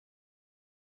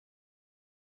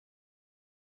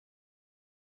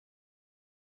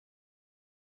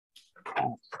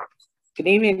Good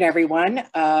evening, everyone.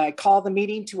 I call the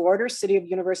meeting to order, City of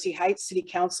University Heights City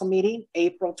Council meeting,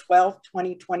 April 12th,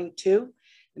 2022.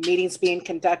 The meeting's being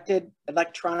conducted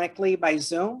electronically by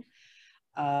Zoom.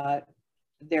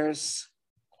 There's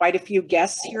quite a few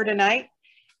guests here tonight,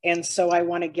 and so I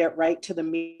want to get right to the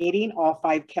meeting. All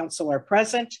 5 council are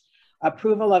present.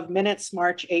 Approval of minutes,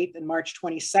 March 8th and March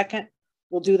 22nd.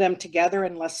 We'll do them together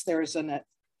unless there's an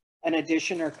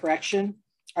addition or correction.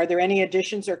 Are there any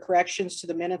additions or corrections to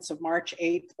the minutes of March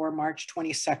 8th or March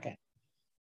 22nd?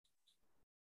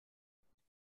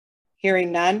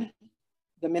 Hearing none,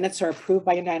 the minutes are approved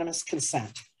by unanimous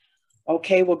consent.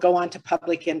 Okay, we'll go on to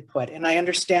public input. And I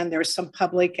understand there's some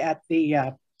public at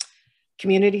the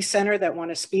community center that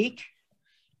want to speak.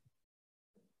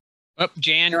 Oh,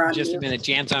 Jan, just a minute.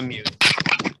 Jan's on mute.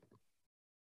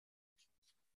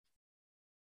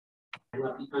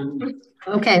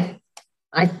 Okay,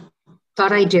 I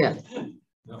thought I did.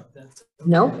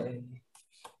 No?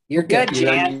 You're good,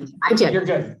 Jan. I did. You're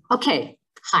good. Okay,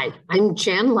 hi, I'm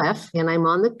Jan Leff, and I'm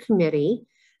on the committee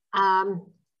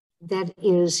that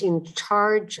is in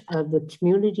charge of the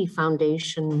Community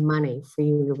Foundation money for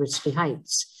University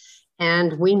Heights.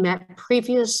 And we met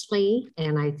previously,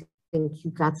 and I think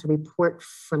you got the report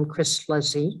from Chris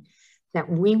Luzzy, that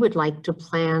we would like to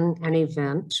plan an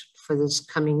event for this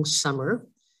coming summer.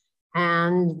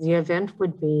 And the event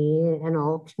would be an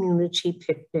all-community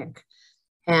picnic.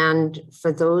 And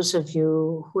for those of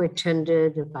you who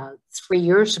attended about 3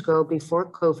 years ago before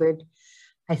COVID,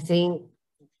 I think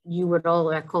you would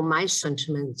all echo my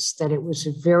sentiments that it was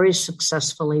a very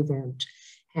successful event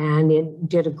and it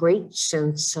did a great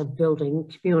sense of building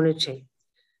community.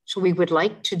 So we would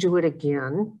like to do it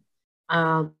again.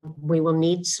 We will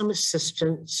need some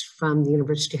assistance from the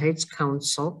University Heights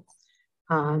Council,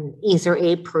 either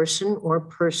a person or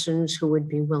persons who would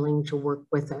be willing to work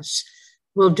with us.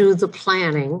 We'll do the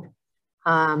planning,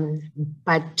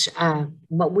 but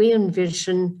what we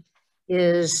envision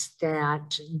is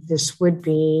that this would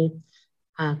be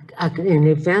an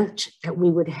event that we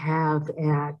would have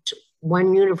at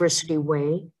One University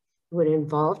Way. It would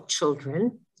involve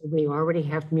children. We already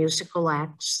have musical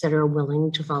acts that are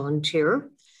willing to volunteer.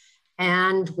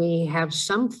 And we have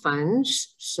some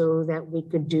funds so that we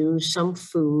could do some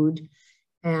food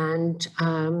and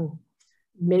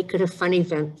make it a fun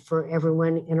event for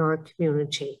everyone in our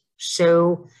community.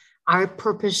 So our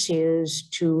purpose is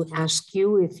to ask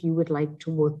you if you would like to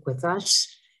work with us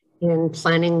in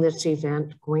planning this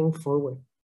event going forward.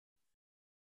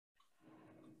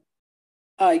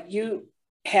 You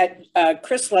had,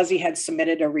 Chris Luzzy had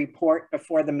submitted a report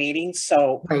before the meeting.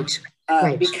 So right.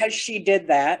 Because she did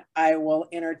that, I will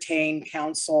entertain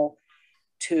council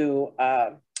to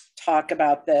talk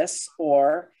about this.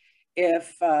 Or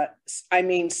if, I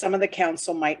mean, some of the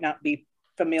council might not be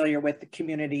familiar with the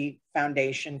Community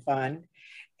Foundation Fund.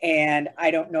 And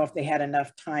I don't know if they had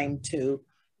enough time to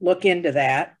look into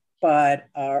that, but,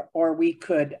 or we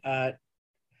could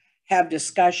have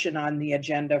discussion on the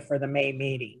agenda for the May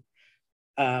meeting.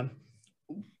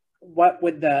 What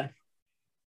would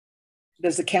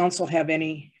does the council have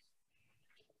any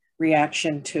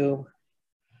reaction to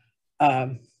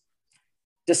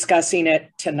discussing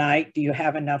it tonight? Do you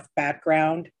have enough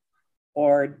background,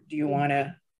 or do you want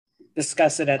to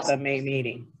discuss it at the May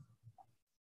meeting?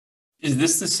 Is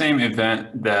this the same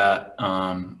event that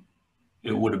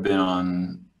it would have been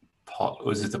on,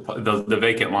 was it the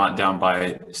vacant lot down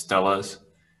by Stella's?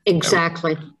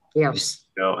 Exactly, yes.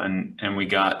 And we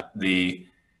got the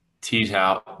tea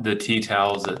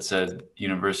towels that said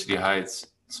University Heights,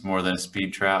 it's more than a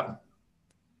speed trap.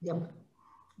 Yep.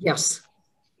 Yes.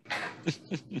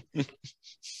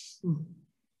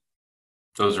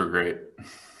 Those are great.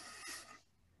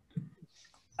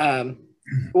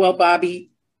 Well,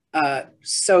 Bobby,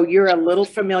 so you're a little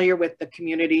familiar with the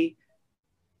Community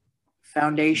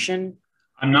Foundation?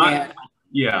 I'm not,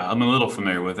 yeah, I'm a little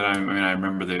familiar with it. I mean, I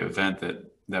remember the event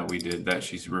that we did that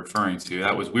she's referring to.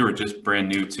 That was, we were just brand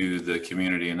new to the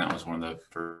community, and that was one of the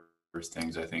first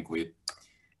things I think we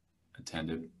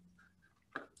attended.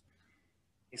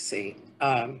 I see.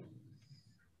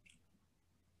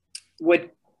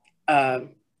 Would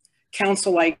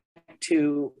council like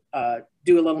to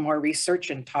do a little more research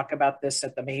and talk about this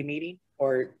at the May meeting,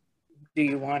 or do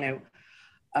you want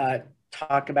to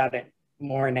talk about it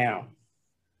more now?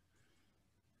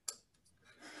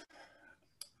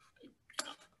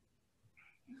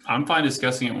 I'm fine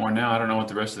discussing it more now. I don't know what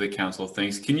the rest of the council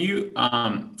thinks. Can you,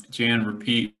 Jan,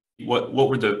 repeat what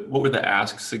were the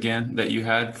asks again that you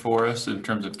had for us in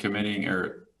terms of committing,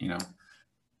 or, you know?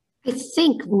 I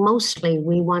think mostly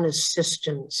we want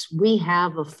assistance. We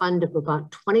have a fund of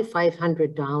about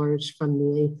 $2,500 from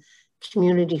the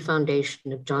Community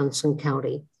Foundation of Johnson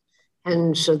County.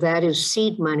 And so that is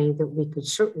seed money that we could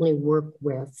certainly work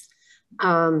with.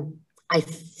 I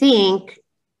think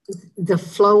the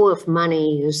flow of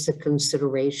money is the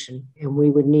consideration, and we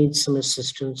would need some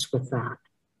assistance with that.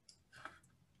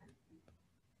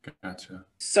 Gotcha.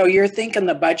 So you're thinking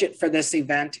the budget for this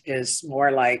event is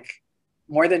more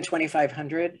than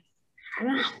 2,500?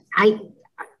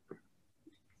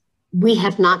 We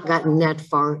have not gotten that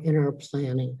far in our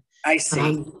planning. I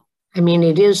see. I mean,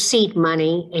 it is seed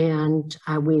money, and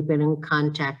we've been in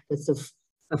contact with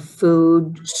a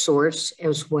food source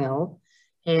as well.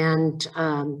 And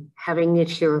having it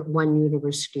here at One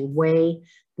University Way,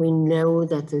 we know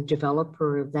that the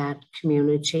developer of that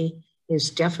community is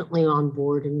definitely on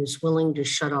board and is willing to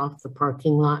shut off the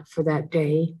parking lot for that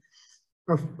day,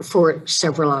 or for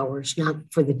several hours, not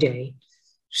for the day.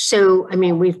 So, I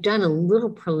mean, we've done a little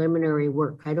preliminary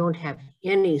work. I don't have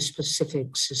any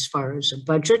specifics as far as a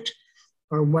budget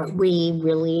or what we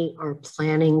really are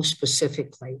planning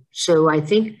specifically. So I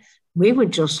think we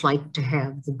would just like to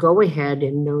have the go ahead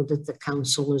and know that the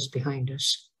council is behind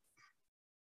us.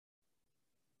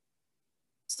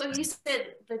 So you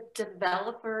said the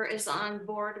developer is on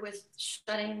board with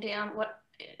shutting down. What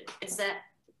is that?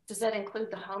 Does that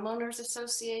include the homeowners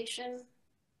association?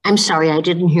 I'm sorry, I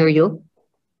didn't hear you.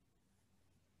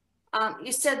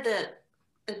 You said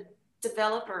the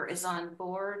developer is on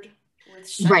board with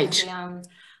shutting down,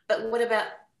 but what about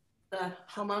the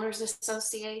homeowners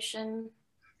association?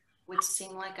 Would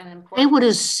seem like an important. I would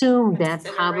assume that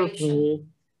probably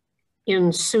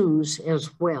ensues as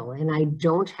well, and I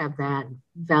don't have that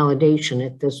validation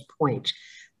at this point.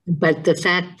 But the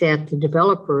fact that the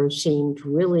developer seemed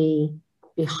really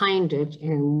behind it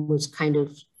and was kind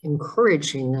of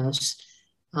encouraging us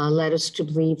led us to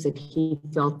believe that he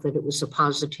felt that it was a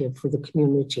positive for the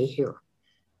community here.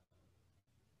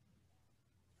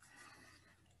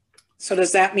 So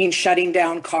does that mean shutting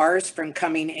down cars from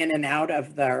coming in and out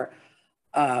of the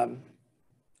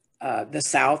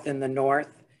south and the north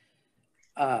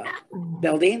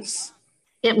buildings?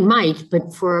 It might,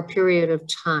 but for a period of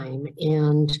time.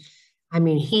 And I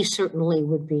mean, he certainly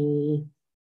would be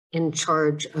in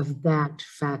charge of that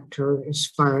factor as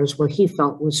far as what he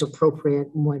felt was appropriate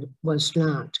and what was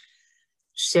not.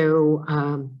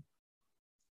 So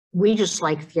we just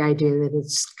like the idea that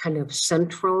it's kind of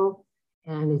central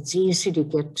and it's easy to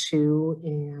get to,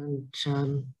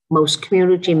 and most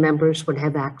community members would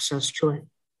have access to it.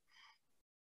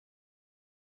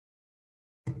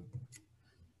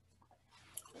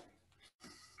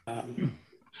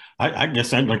 I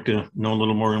guess I'd like to know a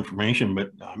little more information, but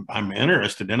I'm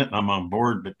interested in it and I'm on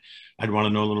board, but I'd want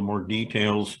to know a little more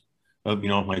details of, you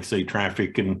know, like say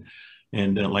traffic and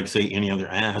like say any other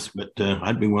ask, but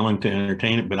I'd be willing to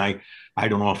entertain it, but I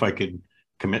don't know if I could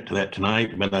commit to that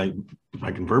tonight, but I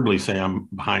can verbally say I'm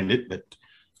behind it, but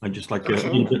I'd just like a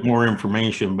little bit more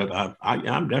information, but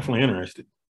I'm definitely interested.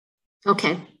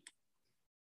 Okay.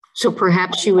 So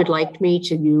perhaps you would like me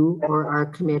to, you or our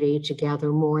committee, to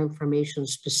gather more information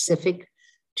specific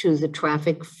to the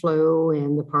traffic flow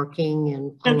and the parking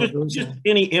and all of those. Just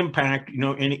any impact, you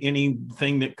know,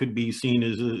 anything that could be seen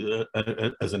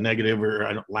as a negative,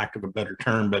 or lack of a better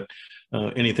term, but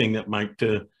anything that might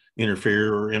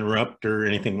interfere or interrupt or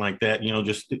anything like that, you know,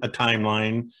 just a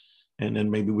timeline. And then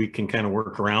maybe we can kind of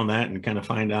work around that and kind of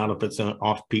find out if it's an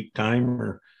off-peak time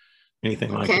or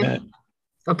anything like that.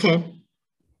 Okay.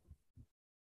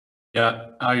 Yeah,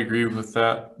 I agree with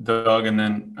that, Doug. And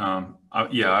then,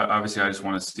 yeah, obviously I just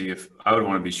want to see if I would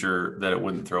want to be sure that it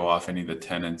wouldn't throw off any of the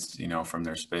tenants, you know, from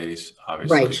their space,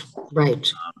 obviously.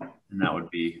 Right. And that would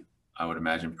be, I would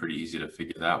imagine, pretty easy to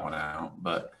figure that one out.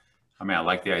 But I mean, I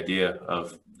like the idea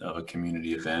of a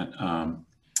community event.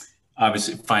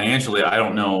 Obviously, financially, I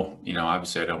don't know, you know,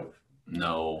 obviously I don't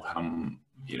know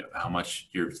how much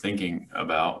you're thinking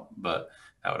about, but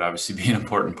that would obviously be an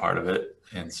important part of it.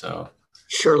 And so.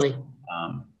 Surely.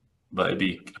 But it'd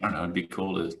be, I don't know, it'd be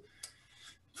cool to,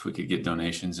 if we could get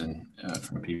donations and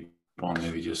from people, and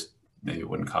maybe it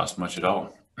wouldn't cost much at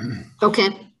all. Okay.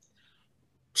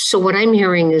 So what I'm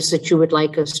hearing is that you would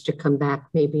like us to come back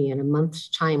maybe in a month's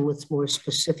time with more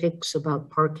specifics about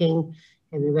parking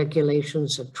and the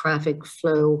regulations of traffic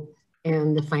flow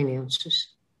and the finances.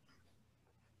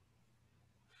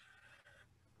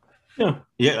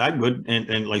 Yeah, I would.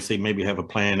 And like say, maybe have a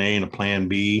plan A and a plan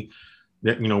B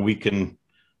that, you know, we can,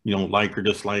 you know, like or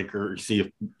dislike or see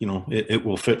if, you know, it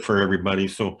will fit for everybody.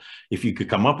 So if you could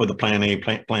come up with a plan A,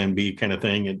 plan B kind of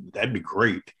thing, that'd be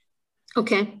great.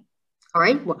 Okay. All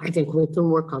right. Well, I think we can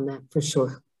work on that for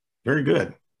sure. Very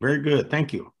good. Very good.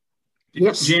 Thank you.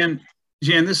 Yes. Jan,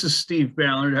 this is Steve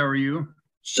Ballard. How are you?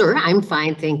 Sure. I'm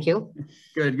fine. Thank you.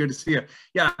 Good to see you.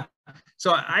 Yeah.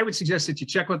 So I would suggest that you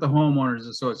check with the homeowners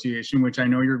association, which I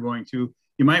know you're going to.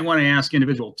 You might want to ask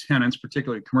individual tenants,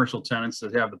 particularly commercial tenants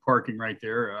that have the parking right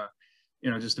there,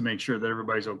 just to make sure that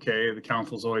everybody's okay. The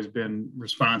council's always been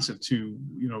responsive to,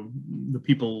 the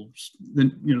people,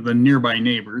 the nearby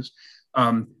neighbors.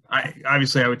 I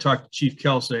would talk to Chief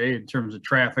Kelsey in terms of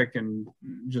traffic and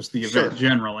just the event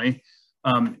generally.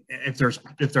 If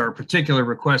there are particular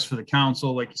requests for the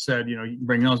council, like you said, you can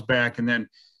bring those back, and then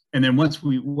once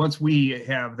we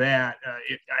have that,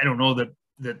 I don't know that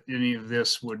any of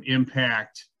this would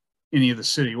impact any of the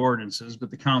city ordinances,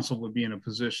 but the council would be in a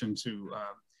position to,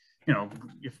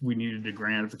 if we needed to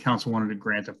grant, if the council wanted to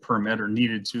grant a permit or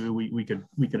needed to, we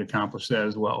could accomplish that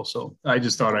as well. So I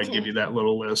just thought I'd give you that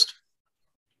little list.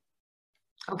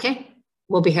 Okay,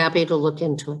 we'll be happy to look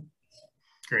into it.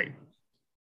 Great.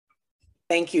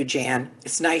 Thank you, Jan.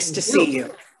 It's nice to see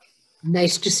you.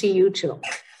 Nice to see you too.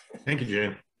 Thank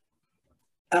you,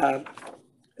 Jan.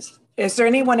 Is there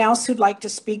anyone else who'd like to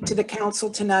speak to the council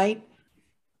tonight?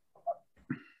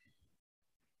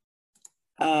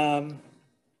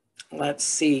 Let's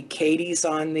see, Katie's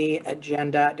on the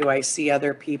agenda. Do I see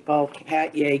other people?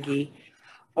 Pat Yagi.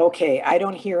 Okay, I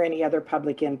don't hear any other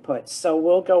public input, so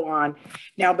we'll go on.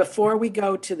 Now, before we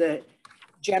go to the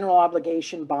general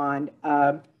obligation bond,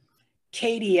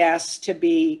 Katie asked to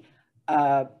be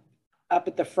up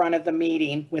at the front of the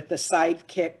meeting with the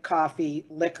Sidekick Coffee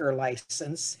liquor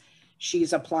license.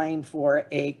 She's applying for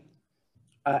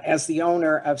as the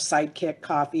owner of Sidekick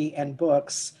Coffee and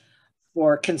Books,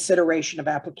 for consideration of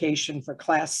application for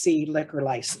Class C liquor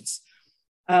license.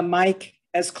 Mike,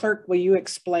 as clerk, will you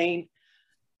explain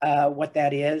what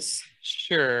that is?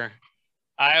 Sure.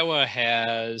 Iowa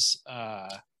has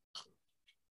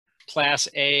Class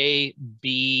A,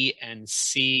 B, and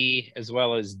C, as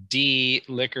well as D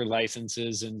liquor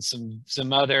licenses and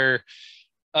some other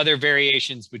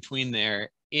variations between there.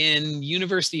 In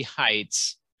University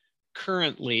Heights,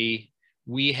 currently,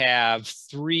 we have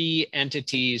 3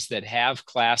 entities that have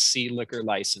Class C liquor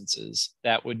licenses.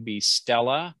 That would be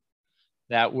Stella,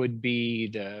 that would be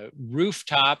the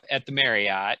Rooftop at the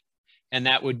Marriott, and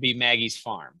that would be Maggie's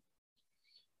Farm.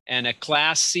 And a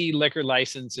Class C liquor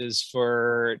license is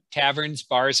for taverns,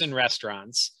 bars, and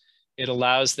restaurants. It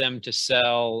allows them to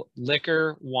sell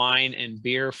liquor, wine, and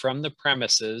beer from the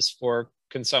premises for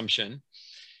consumption.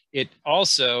 It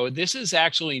also, this is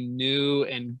actually new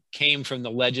and came from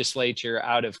the legislature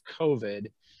out of COVID.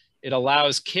 It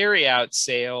allows carryout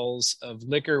sales of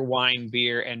liquor, wine,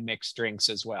 beer, and mixed drinks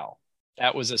as well.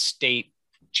 That was a state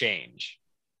change,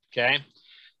 okay?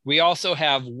 We also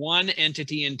have one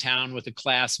entity in town with a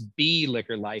Class B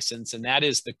liquor license, and that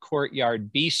is the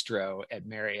Courtyard Bistro at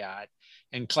Marriott.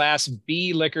 And Class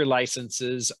B liquor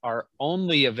licenses are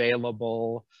only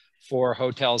available for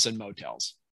hotels and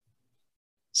motels.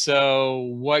 So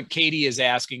what Katie is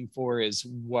asking for is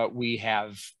what we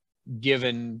have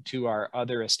given to our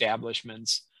other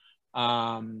establishments.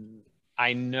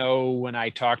 I know when I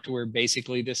talked to her,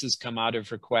 basically this has come out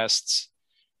of requests,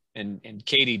 and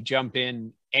Katie, jump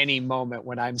in any moment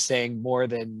when I'm saying more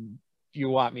than you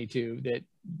want me to,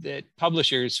 that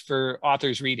publishers for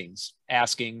authors readings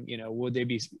asking,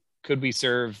 could we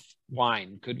serve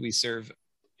wine? Could we serve,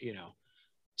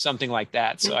 something like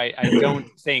that. So I don't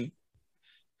think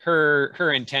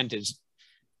her intent is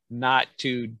not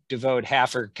to devote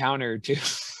half her counter to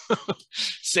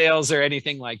sales or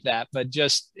anything like that, but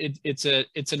just it's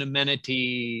an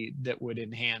amenity that would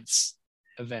enhance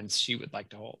events she would like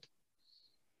to hold.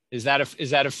 Is that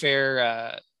a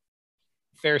fair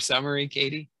summary,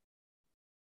 Katie?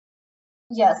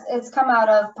 Yes, it's come out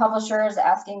of publishers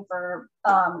asking for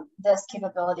this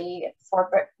capability for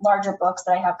larger books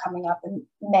that I have coming up in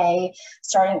May,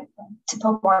 starting to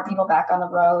put more people back on the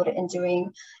road and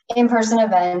doing in-person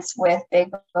events with big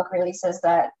book releases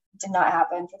that did not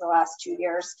happen for the last 2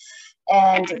 years.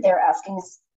 And they're asking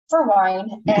for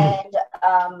wine, and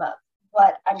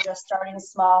but I'm just starting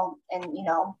small, and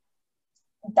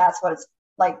that's what it's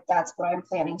like. That's what I'm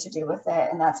planning to do with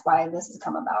it, and that's why this has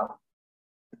come about.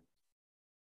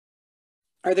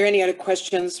 Are there any other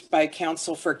questions by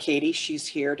council for Katie? She's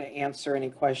here to answer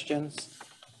any questions.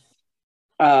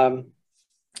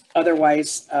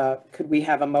 Otherwise, could we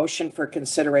have a motion for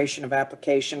consideration of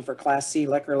application for Class C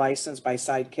liquor license by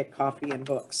Sidekick Coffee and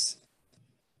Books?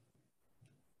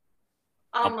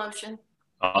 I'll motion.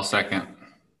 I'll second.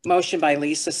 Motion by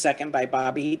Lisa, second by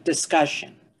Bobby.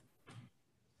 Discussion.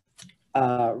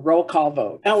 Roll call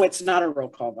vote. No, it's not a roll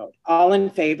call vote. All in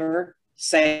favor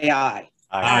say aye.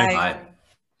 Aye.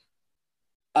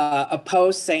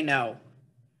 Opposed, say no.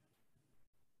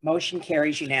 Motion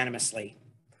carries unanimously.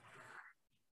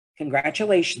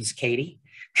 Congratulations, Katie.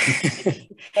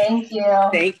 Thank you.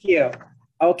 Thank you.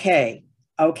 Okay,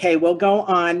 we'll go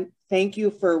on. Thank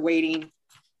you for waiting,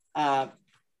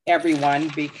 everyone,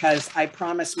 because I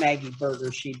promised Maggie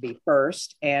Berger she'd be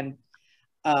first, and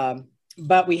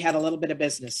but we had a little bit of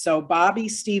business. So Bobby,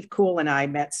 Steve Cool, and I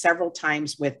met several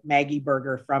times with Maggie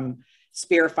Berger from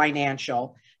Spear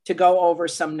Financial to go over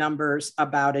some numbers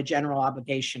about a general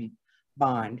obligation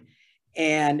bond.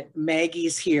 And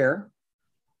Maggie's here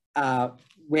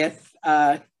with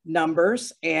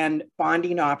numbers and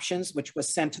bonding options, which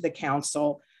was sent to the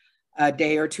council a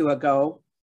day or two ago.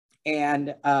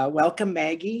 And welcome,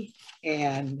 Maggie,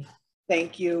 and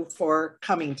thank you for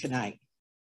coming tonight.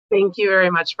 Thank you very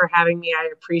much for having me. I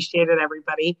appreciate it,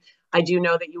 everybody. I do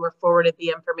know that you were forwarded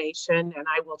the information, and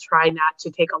I will try not to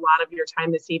take a lot of your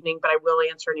time this evening, but I will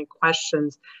answer any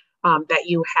questions that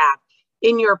you have.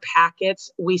 In your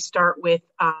packets, we start with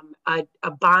a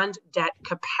bond debt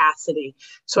capacity.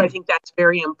 So I think that's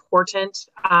very important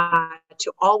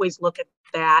to always look at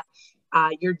that.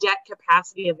 Your debt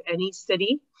capacity of any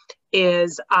city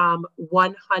is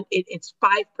 100. It's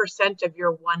 5% of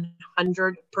your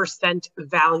 100%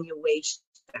 valuation.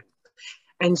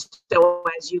 And so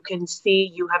as you can see,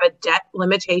 you have a debt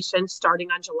limitation starting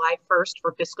on July 1st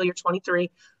for fiscal year 23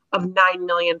 of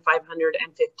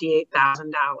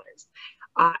 $9,558,000.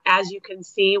 As you can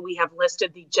see, we have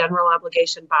listed the general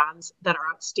obligation bonds that are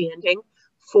outstanding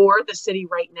for the city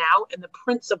right now, and the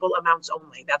principal amounts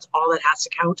only. That's all that has to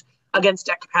count against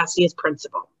debt capacity is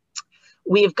principal.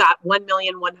 We've got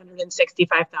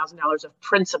 $1,165,000 of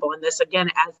principal, and this again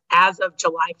as of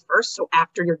July 1st, so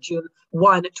after your June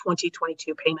 1,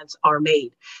 2022 payments are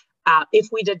made. If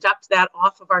we deduct that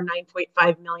off of our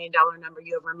 $9.5 million number,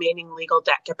 you have remaining legal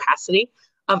debt capacity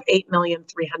of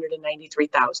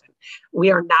 $8,393,000. We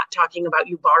are not talking about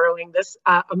you borrowing this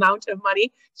amount of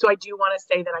money. So I do want to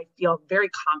say that I feel very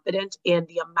confident in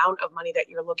the amount of money that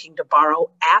you're looking to borrow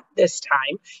at this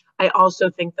time. I also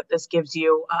think that this gives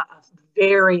you a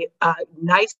very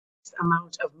nice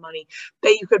amount of money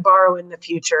that you could borrow in the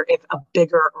future if a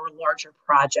bigger or larger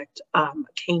project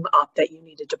came up that you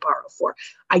needed to borrow for.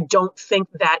 I don't think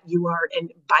that you are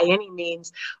by any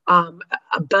means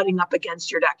butting up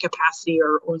against your debt capacity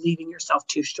or leaving yourself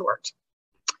too short.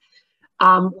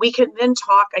 We can then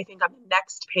talk, I think, on the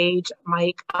next page,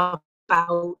 Mike,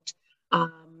 about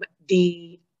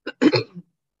the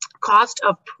cost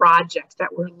of projects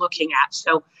that we're looking at.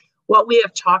 So what we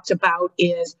have talked about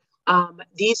is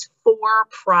these four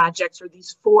projects, or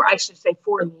these four, I should say,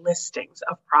 four listings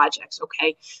of projects,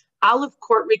 okay? Olive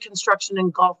Court reconstruction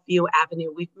and Gulfview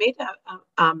Avenue, we've made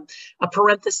a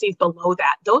parenthesis below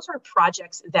that. Those are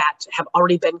projects that have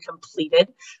already been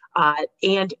completed.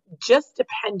 And just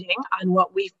depending on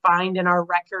what we find in our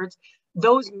records,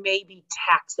 those may be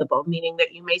taxable, meaning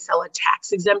that you may sell a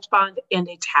tax exempt bond and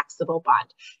a taxable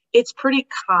bond. It's pretty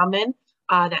common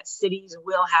that cities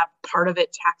will have part of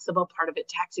it taxable, part of it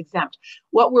tax exempt.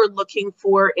 What we're looking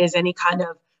for is any kind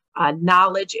of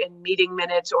knowledge in meeting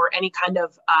minutes or any kind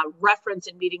of reference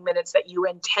in meeting minutes that you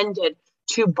intended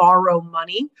to borrow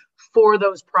money for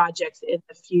those projects in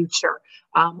the future,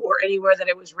 or anywhere that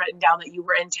it was written down that you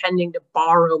were intending to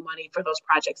borrow money for those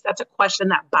projects. That's a question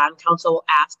that bond counsel will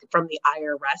ask from the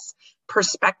IRS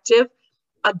perspective.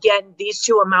 Again, these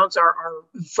two amounts are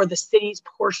for the city's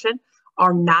portion,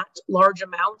 are not large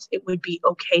amounts. It would be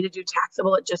okay to do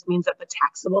taxable. It just means that the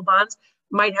taxable bonds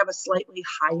might have a slightly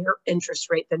higher interest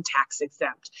rate than tax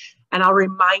exempt. And I'll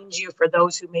remind you, for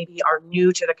those who maybe are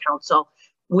new to the council,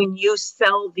 when you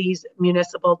sell these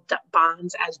municipal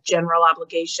bonds as general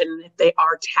obligation, if they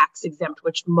are tax exempt,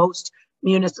 which most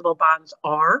municipal bonds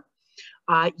are,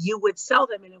 you would sell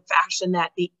them in a fashion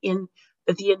that the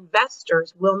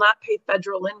investors will not pay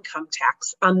federal income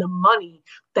tax on the money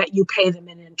that you pay them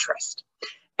in interest.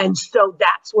 And so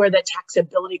that's where the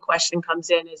taxability question comes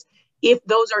in, is if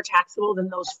those are taxable, then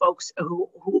those folks who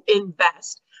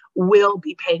invest will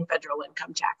be paying federal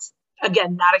income tax.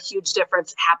 Again, not a huge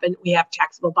difference happened. We have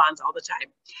taxable bonds all the time.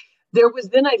 There was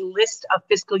then a list of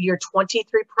fiscal year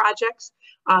 23 projects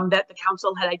that the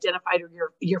council had identified, or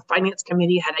your finance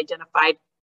committee had identified,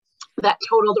 that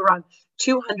totaled around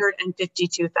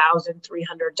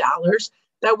 $252,300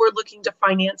 that we're looking to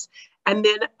finance. And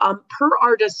then per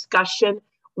our discussion,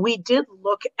 we did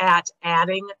look at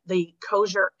adding the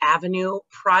Kosher Avenue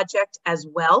project as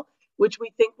well, which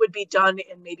we think would be done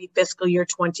in maybe fiscal year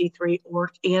 23 or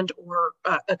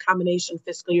a combination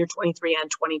fiscal year 23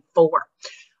 and 24.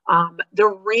 The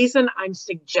reason I'm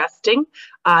suggesting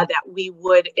that we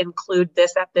would include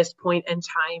this at this point in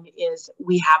time is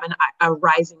we have a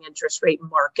rising interest rate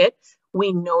market.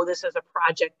 We know this is a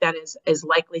project that is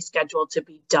likely scheduled to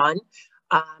be done.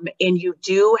 And you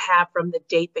do have, from the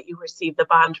date that you receive the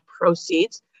bond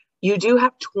proceeds, you do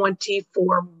have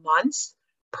 24 months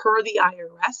per the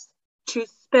IRS to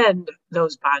spend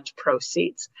those bond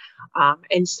proceeds.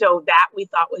 And so that we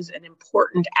thought was an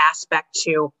important aspect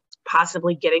to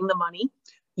possibly getting the money.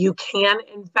 You can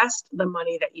invest the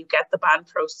money that you get, the bond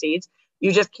proceeds.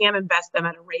 You just can't invest them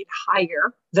at a rate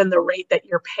higher than the rate that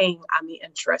you're paying on the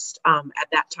interest at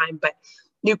that time. But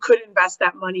you could invest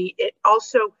that money. It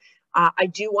also, I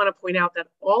do want to point out that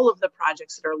all of the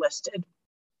projects that are listed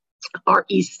are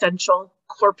essential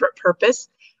corporate purpose,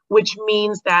 which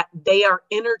means that they are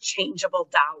interchangeable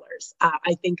dollars.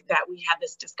 I think that we had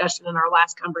this discussion in our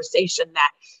last conversation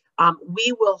that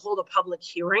we will hold a public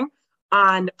hearing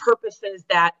on purposes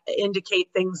that indicate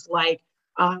things like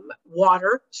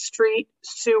water, street,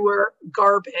 sewer,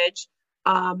 garbage,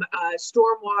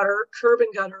 stormwater, curb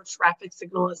and gutter, traffic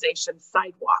signalization,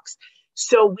 sidewalks.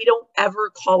 So we don't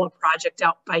ever call a project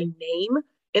out by name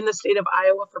in the state of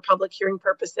Iowa for public hearing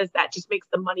purposes. That just makes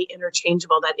the money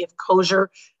interchangeable, that if Kosher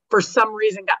for some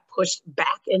reason got pushed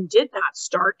back and did not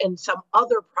start and some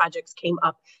other projects came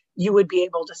up, you would be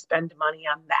able to spend money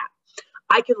on that.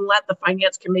 I can let the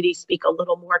finance committee speak a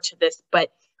little more to this,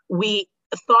 but we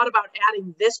thought about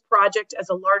adding this project as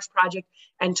a large project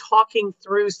and talking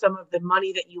through some of the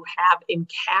money that you have in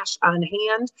cash on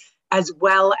hand, as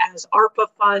well as ARPA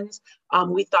funds.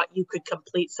 We thought you could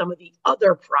complete some of the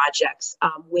other projects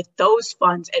with those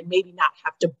funds and maybe not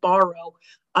have to borrow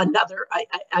another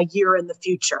a year in the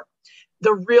future.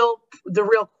 The real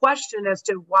question as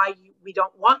to why we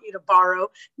don't want you to borrow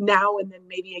now and then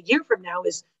maybe a year from now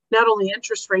is not only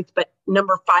interest rates, but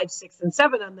number 5, 6, and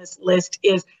 7 on this list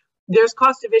is there's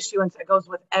cost of issuance that goes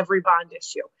with every bond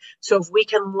issue. So if we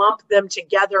can lump them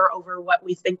together over what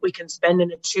we think we can spend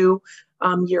in a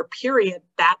 2-year period,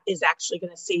 that is actually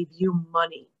going to save you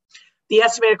money. The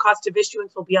estimated cost of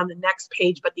issuance will be on the next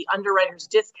page, but the underwriter's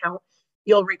discount,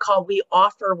 you'll recall we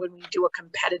offer when we do a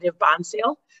competitive bond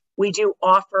sale, we do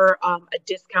offer a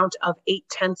discount of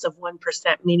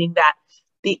 0.8%, meaning that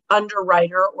the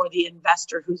underwriter or the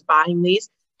investor who's buying these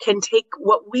can take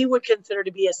what we would consider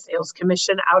to be a sales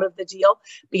commission out of the deal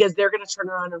because they're going to turn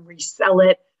around and resell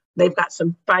it. They've got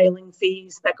some filing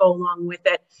fees that go along with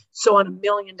it. So on $1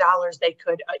 million, they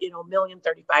could,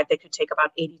 $1,035,000, they could take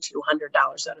about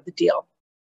 $8,200 out of the deal.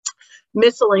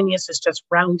 Miscellaneous is just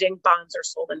rounding. Bonds are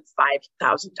sold in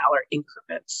 $5,000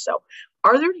 increments. So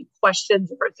are there any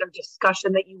questions or is there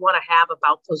discussion that you want to have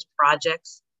about those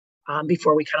projects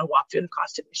before we kind of walk through the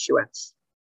cost of issuance?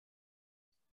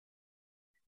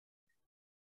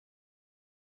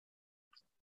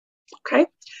 Okay,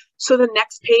 so the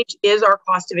next page is our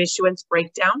cost of issuance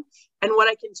breakdown. And what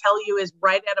I can tell you is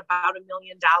right at about $1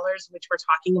 million, which we're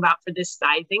talking about for this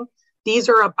sizing, these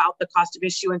are about the cost of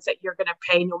issuance that you're going to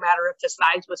pay no matter if the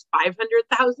size was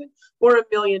 $500,000 or $1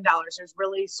 million. There's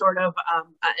really sort of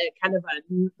kind of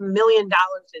 $1 million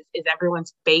is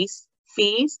everyone's base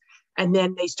fees. And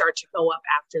then they start to go up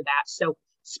after that. So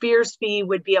Spears fee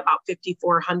would be about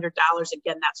 $5,400.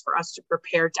 Again, that's for us to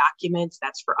prepare documents.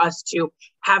 That's for us to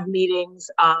have meetings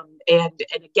and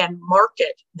again,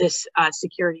 market this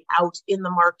security out in the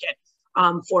market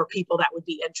for people that would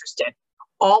be interested.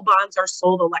 All bonds are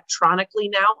sold electronically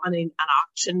now on an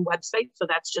auction website. So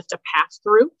that's just a pass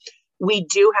through. We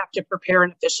do have to prepare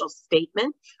an official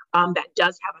statement that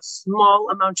does have a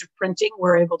small amount of printing.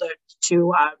 We're able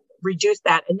to reduce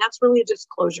that. And that's really a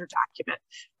disclosure document.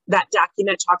 That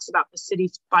document talks about the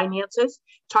city's finances,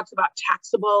 talks about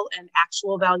taxable and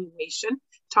actual valuation,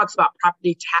 talks about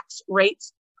property tax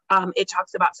rates. It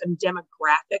talks about some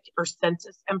demographic or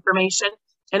census information,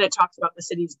 and it talks about the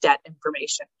city's debt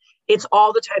information. It's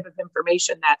all the type of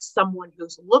information that someone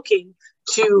who's looking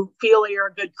to feel you're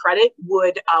a good credit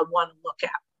would want to look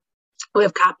at. We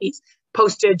have copies,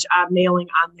 postage, mailing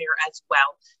on there as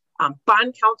well.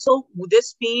 Bond counsel,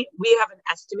 this fee, we have an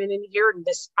estimate in here, and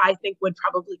this I think would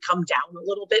probably come down a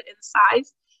little bit in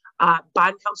size.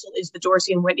 Bond counsel is the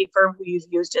Dorsey and Whitney firm who you've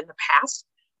used in the past.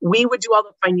 We would do all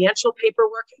the financial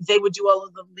paperwork. They would do all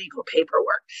of the legal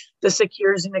paperwork. The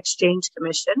Securities and Exchange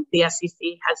Commission, the SEC,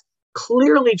 has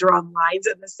clearly drawn lines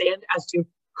in the sand as to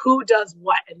who does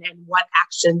what and then what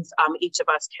actions each of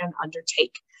us can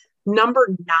undertake.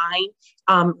 Number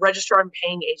 9, registrar and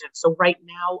paying agent. So right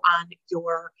now on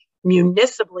your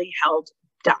municipally held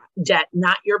debt,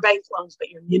 not your bank loans,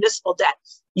 but your municipal debt,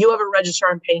 you have a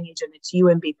registrar and paying agent. It's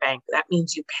UMB Bank. That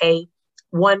means you pay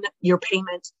your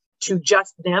payment to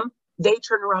just them, they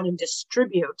turn around and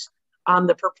distribute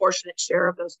the proportionate share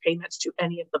of those payments to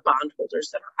any of the bondholders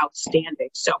that are outstanding.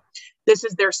 So this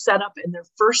is their setup in their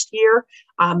first year.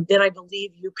 Then I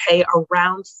believe you pay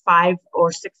around $500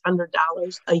 or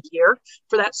 $600 a year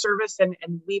for that service. And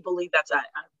we believe that's a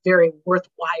very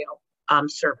worthwhile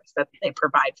service that they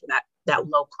provide for that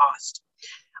low cost.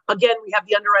 Again, we have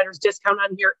the underwriter's discount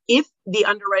on here. If the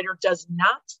underwriter does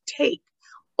not take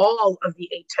all of the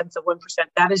 0.8%,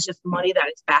 that is just money that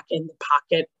is back in the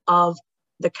pocket of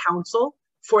the council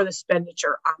for the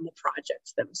expenditure on the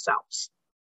projects themselves.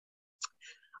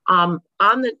 On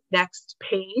the next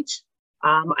page,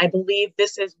 I believe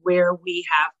this is where we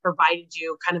have provided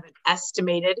you kind of an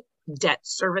estimated debt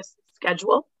service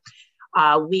schedule.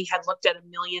 We had looked at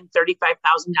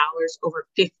 $1,035,000 over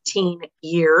 15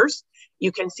 years.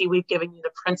 You can see we've given you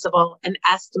the principal and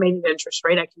estimated interest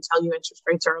rate. I can tell you interest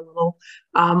rates are a little,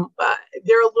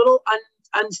 they're a little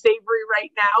unsavory right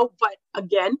now, but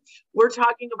again, we're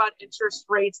talking about interest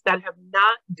rates that have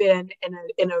not been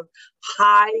in a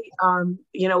high,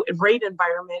 rate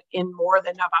environment in more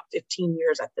than about 15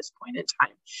 years at this point in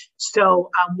time. So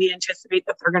we anticipate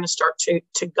that they're going to start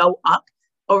to go up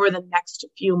over the next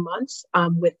few months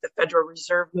with the Federal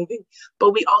Reserve moving.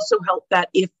 But we also hope that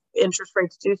if interest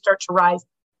rates do start to rise,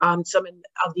 some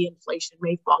of the inflation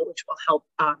may fall, which will help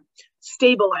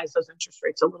stabilize those interest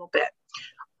rates a little bit.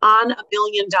 On $1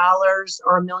 million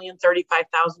or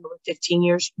 $1,035,000 over 15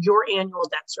 years, your annual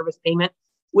debt service payment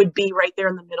would be right there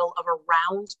in the middle of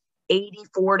around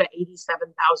 $84,000 to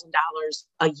 $87,000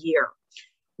 a year.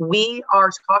 We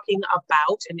are talking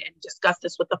about, and discussed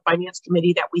this with the Finance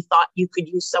Committee, that we thought you could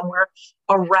use somewhere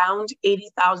around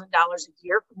 $80,000 a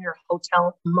year from your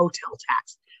hotel motel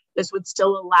tax. This would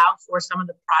still allow for some of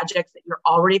the projects that you're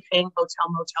already paying hotel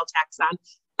motel tax on,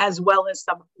 as well as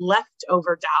some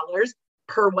leftover dollars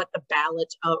per what the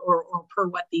ballot or per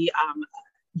what the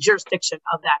jurisdiction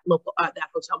of that local that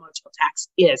hotel motel tax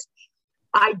is.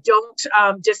 I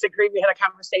don't disagree. We had a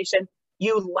conversation.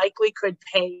 You likely could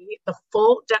pay the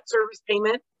full debt service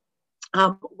payment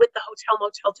with the hotel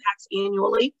motel tax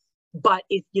annually, but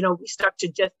if we stuck to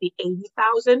just the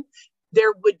 $80,000,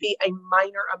 there would be a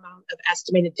minor amount of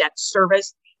estimated debt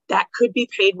service that could be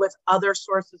paid with other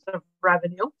sources of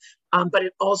revenue, but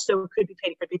it also could be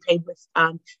paid with,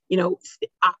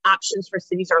 options for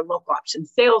cities or local option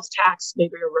sales tax,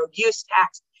 maybe a road use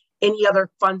tax, any other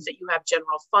funds that you have,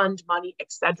 general fund money,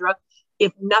 etc.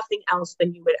 If nothing else,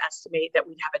 then you would estimate that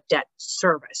we'd have a debt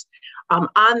service.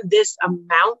 On this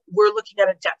amount, we're looking at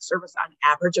a debt service on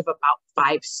average of about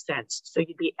 5 cents. So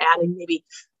you'd be adding maybe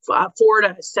 4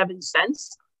 to 7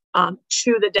 cents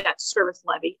to the debt service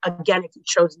levy, again, if you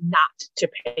chose not to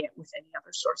pay it with any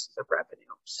other sources of revenue.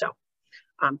 So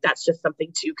that's just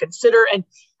something to consider. And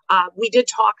we did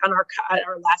talk on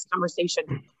our last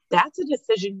conversation. That's a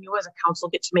decision you as a council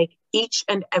get to make each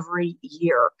and every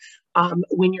year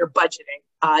when you're budgeting.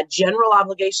 General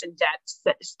obligation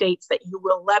debt states that you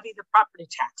will levy the property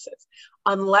taxes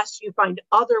unless you find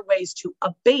other ways to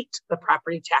abate the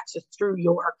property taxes through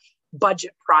your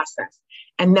budget process.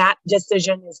 And that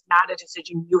decision is not a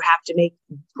decision you have to make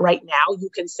right now. You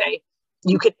can say,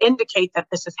 you can indicate that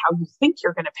this is how you think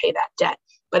you're going to pay that debt.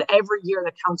 But every year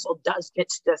the council does get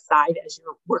to decide as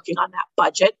you're working on that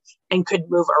budget and could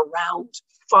move around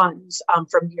funds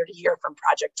from year to year, from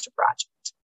project to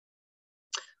project.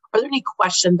 Are there any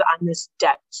questions on this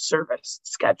debt service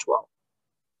schedule?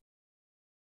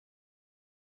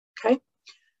 Okay,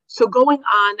 so going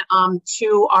on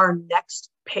to our next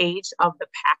page of the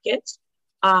packet,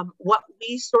 what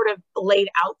we sort of laid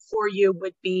out for you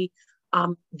would be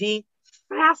the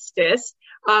fastest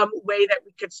way that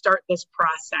we could start this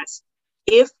process.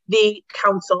 If the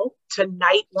council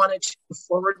tonight wanted to move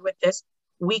forward with this,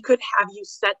 we could have you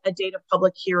set a date of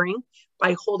public hearing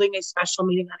by holding a special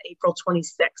meeting on April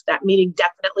 26th. That meeting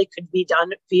definitely could be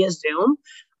done via Zoom.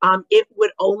 It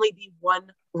would only be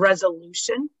one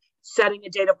resolution setting a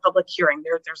date of public hearing.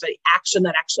 There's an action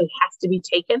that actually has to be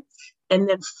taken. And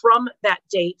then from that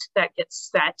date that gets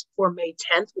set for May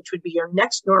 10th, which would be your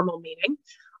next normal meeting,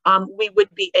 we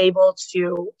would be able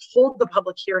to hold the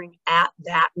public hearing at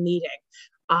that meeting.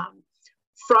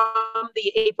 From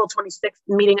the April 26th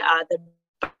meeting, the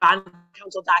bond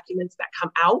council documents that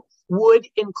come out would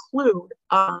include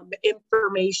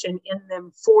information in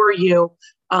them for you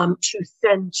to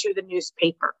send to the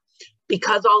newspaper.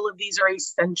 Because all of these are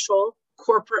essential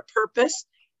corporate purpose,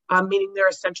 meaning they're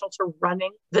essential to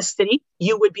running the city,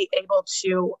 you would be able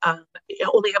to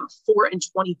only have a 4 and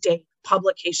 20 day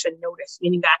publication notice,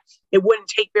 meaning that it wouldn't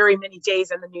take very many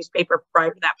days in the newspaper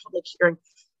prior to that public hearing,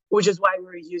 which is why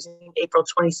we're using April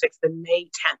 26th and May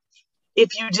 10th.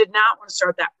 If you did not want to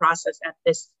start that process at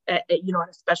this, at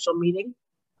a special meeting,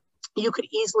 you could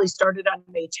easily start it on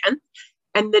May 10th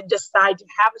and then decide to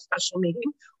have a special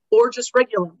meeting or just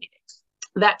regular meetings.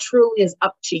 That truly is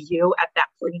up to you at that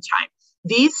point in time.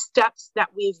 These steps that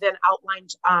we've then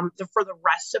outlined for the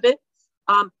rest of it,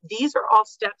 these are all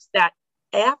steps that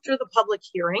after the public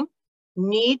hearing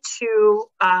need to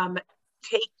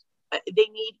they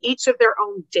need each of their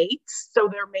own dates. So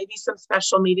there may be some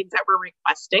special meetings that we're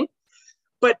requesting,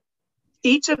 but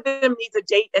each of them needs a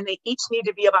date and they each need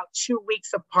to be about 2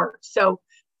 weeks apart. So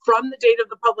from the date of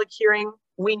the public hearing,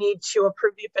 we need to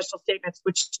approve the official statements,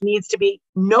 which needs to be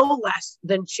no less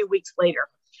than 2 weeks later.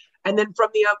 And then from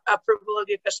the approval of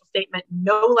the official statement,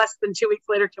 no less than 2 weeks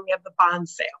later, can we have the bond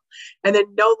sale? And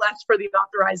then no less for the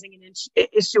authorizing and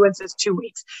issuance is 2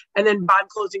 weeks. And then bond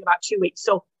closing about 2 weeks.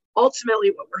 So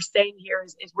ultimately what we're saying here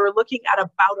is we're looking at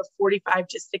about a 45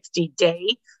 to 60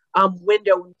 day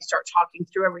window when we start talking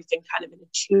through everything kind of in a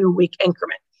 2 week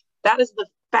increment. That is the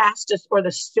fastest or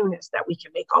the soonest that we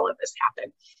can make all of this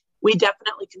happen. We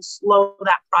definitely can slow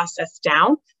that process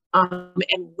down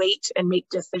and wait and make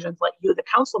decisions, let you, the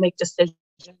council, make decisions.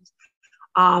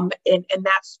 And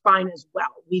that's fine as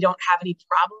well. We don't have any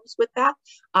problems with that,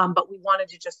 but we wanted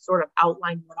to just sort of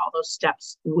outline what all those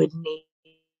steps would need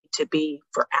to be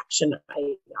for action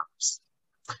items.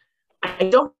 I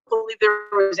don't believe there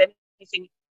was anything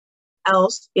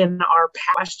else in our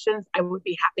questions. I would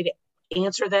be happy to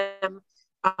answer them.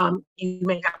 You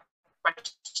may have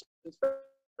questions for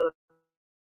the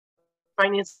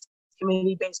Finance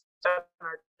Committee based on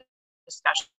our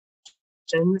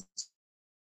discussions.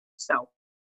 So.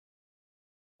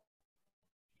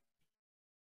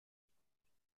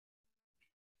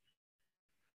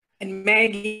 And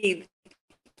Maggie,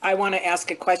 I want to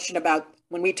ask a question about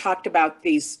when we talked about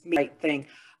these thing.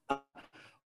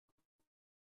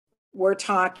 We're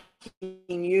talking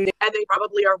and they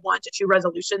probably are 1 to 2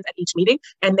 resolutions at each meeting,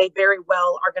 and they very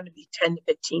well are going to be 10 to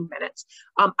 15 minutes.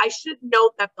 I should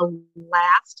note that the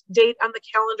last date on the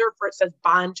calendar for it says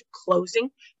bond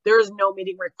closing, there is no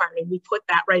meeting required, and we put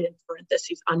that right in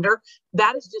parentheses under.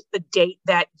 That is just the date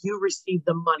that you receive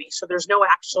the money. So there's no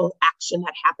actual action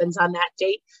that happens on that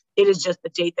date. It is just the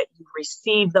date that you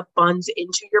receive the funds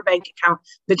into your bank account,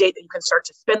 the date that you can start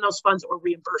to spend those funds or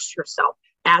reimburse yourself.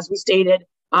 As we stated,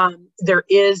 there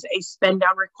is a spend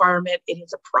down requirement. It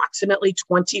is approximately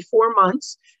 24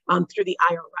 months through the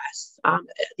IRS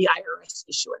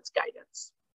issuance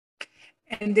guidance.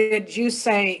 And did you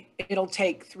say it'll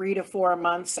take 3 to 4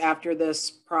 months after this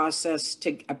process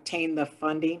to obtain the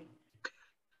funding?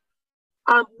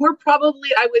 We're probably,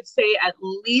 I would say, at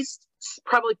least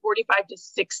probably 45 to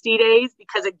 60 days,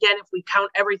 because again, if we count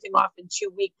everything off in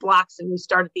 2 week blocks and we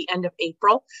start at the end of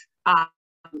April,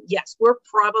 yes, we're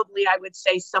probably, I would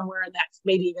say, somewhere in that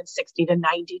maybe even 60 to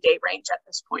 90 day range at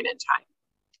this point in time.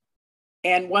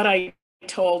 And what I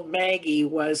told Maggie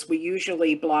was we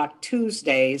usually block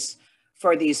Tuesdays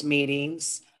for these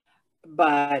meetings,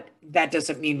 but that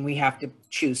doesn't mean we have to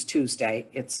choose Tuesday.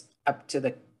 It's up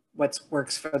to what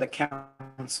works for the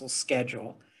council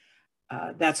schedule.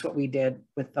 That's what we did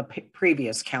with the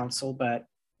previous council, but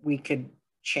we could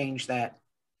change that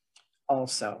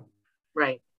also.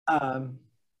 Right.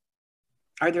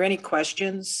 Are there any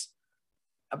questions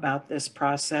about this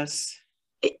process?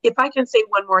 If I can say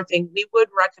one more thing, we would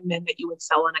recommend that you would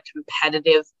sell on a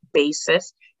competitive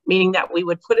basis, meaning that we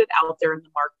would put it out there in the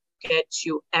market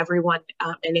to everyone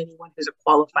and anyone who's a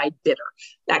qualified bidder.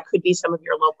 That could be some of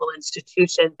your local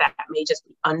institutions, that may just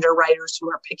be underwriters who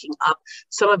are picking up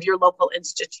some of your local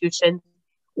institutions.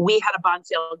 We had a bond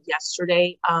sale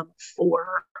yesterday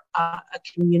for a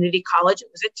community college. It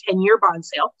was a 10-year bond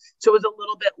sale, so it was a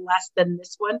little bit less than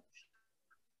this one.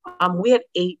 We had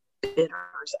 8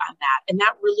 bidders on that, and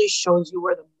that really shows you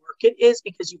where the market is,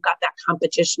 because you've got that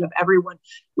competition of everyone,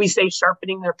 we say,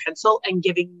 sharpening their pencil and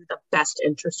giving you the best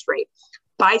interest rate.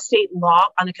 By state law,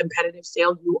 on a competitive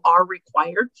sale, you are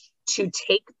required to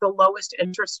take the lowest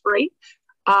interest rate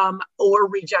or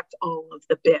reject all of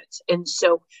the bids. And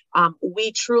so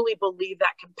we truly believe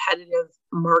that competitive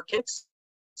markets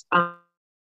in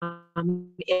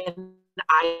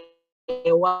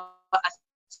Iowa,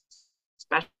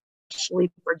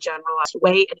 especially for generalized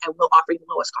way, and will offer you the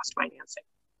lowest cost financing.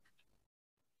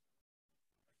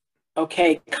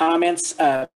 Okay, comments.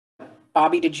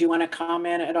 Bobby, did you want to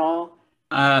comment at all?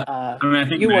 I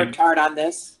think you worked hard on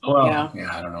this. Well, yeah,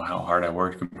 I don't know how hard I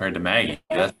worked compared to Maggie,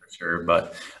 that's for sure.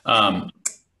 But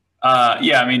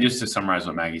yeah, I mean, just to summarize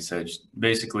what Maggie said,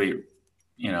 basically,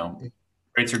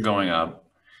 rates are going up.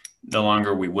 The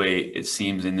longer we wait, it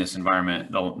seems in this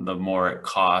environment, the more it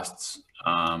costs.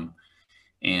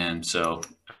 And so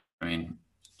I mean,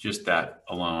 just that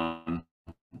alone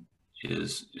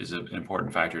is an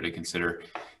important factor to consider.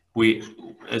 We,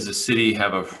 as a city,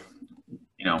 have a,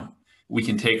 you know, we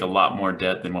can take a lot more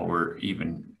debt than what we're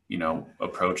even, you know,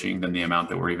 approaching, than the amount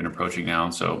that we're even approaching now.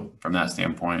 So from that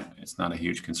standpoint, it's not a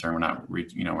huge concern. We're not,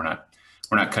 you know, we're not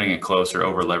cutting it close or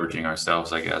over leveraging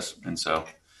ourselves, I guess. And so,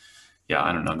 yeah,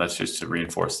 I don't know. That's just to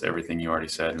reinforce everything you already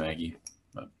said, Maggie.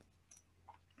 But.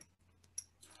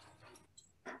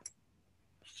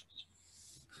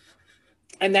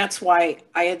 And that's why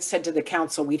I had said to the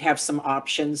council, we'd have some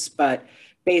options, but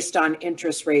based on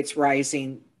interest rates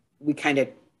rising, we kind of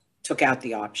took out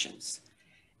the options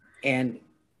and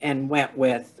went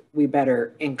with, we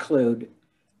better include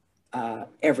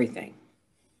everything.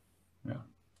 Yeah.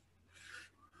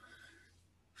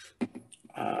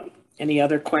 Any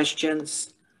other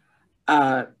questions?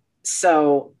 If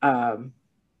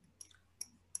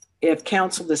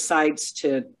council decides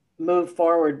to move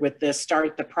forward with this,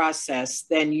 start the process,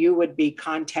 then you would be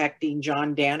contacting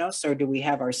John Danos, or do we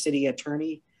have our city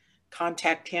attorney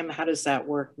contact him? How does that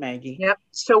work, Maggie? Yep.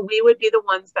 So we would be the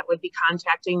ones that would be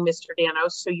contacting Mr.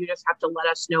 Danos. So you just have to let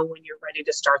us know when you're ready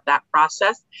to start that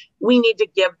process. We need to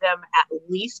give them at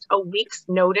least a week's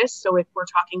notice. So if we're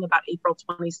talking about April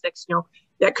 26th, you know,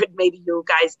 that could maybe you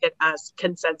guys get us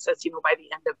consensus, you know, by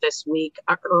the end of this week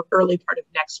or early part of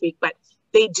next week. But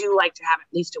they do like to have at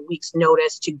least a week's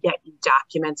notice to get you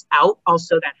documents out.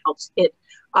 Also, that helps it,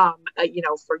 you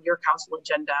know, for your council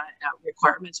agenda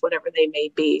requirements, whatever they may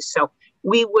be. So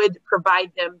we would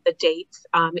provide them the dates.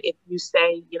 If you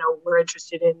say, you know, we're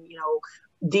interested in, you know,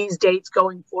 these dates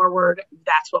going forward,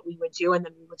 that's what we would do. And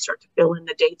then we would start to fill in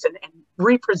the dates and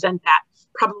represent that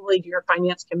probably to your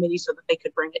finance committee so that they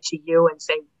could bring it to you and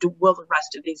say, will the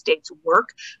rest of these dates work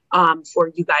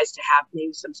for you guys to have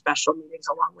maybe some special meetings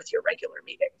along with your regular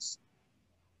meetings?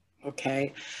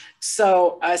 Okay.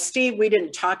 So Steve, we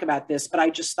didn't talk about this, but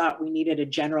I just thought we needed a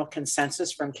general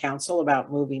consensus from council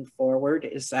about moving forward.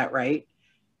 Is that right?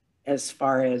 As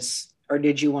far as, or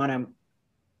did you want a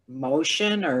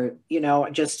motion or, you know,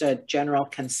 just a general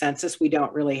consensus? We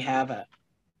don't really have an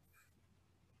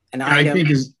item. I think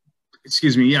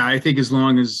excuse me. Yeah, I think as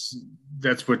long as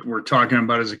that's what we're talking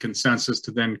about as a consensus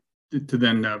to then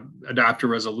adopt a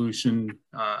resolution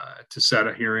to set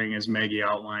a hearing as Maggie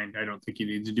outlined. I don't think you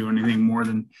need to do anything more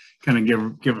than kind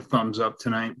of give a thumbs up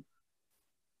tonight.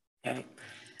 Okay.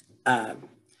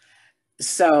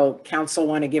 So council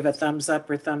want to give a thumbs up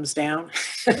or thumbs down?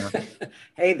 Yeah.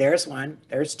 Hey, there's one,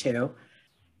 there's two.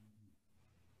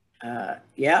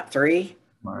 Yeah, 3.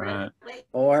 All right.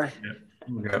 4. Yeah.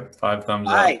 We got 5 thumbs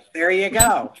up. Right, there you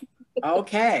go.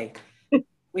 Okay.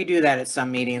 We do that at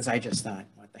some meetings. I just thought,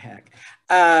 what the heck?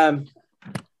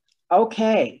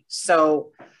 Okay,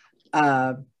 so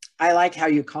I like how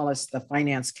you call us the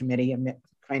finance committee of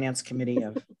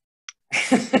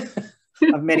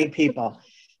of many people.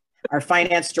 Our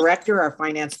finance director, our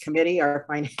finance committee, our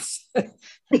finance,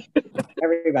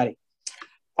 everybody.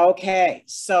 Okay,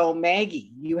 so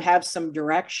Maggie, you have some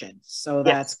direction, so yes.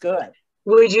 That's good.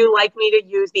 Would you like me to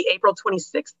use the April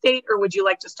 26th date, or would you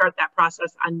like to start that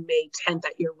process on May 10th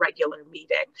at your regular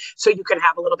meeting so you can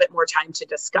have a little bit more time to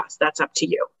discuss? That's up to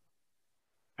you.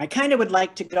 I kind of would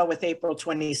like to go with April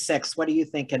 26th. What are you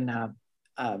thinking,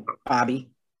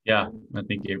 Bobby? Yeah, I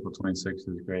think April 26th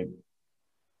is great.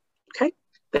 Okay,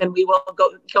 then we will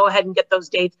go ahead and get those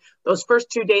dates, those first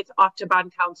 2 dates off to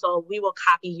bond council. We will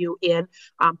copy you in.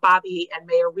 Bobby and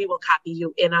Mayor, we will copy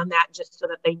you in on that just so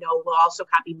that they know. We'll also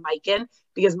copy Mike in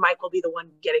because Mike will be the one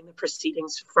getting the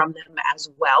proceedings from them as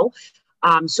well.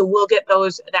 So we'll get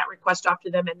that request off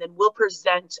to them, and then we'll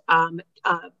present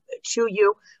to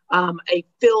you a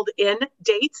filled in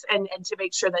dates and to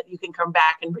make sure that you can come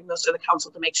back and bring those to the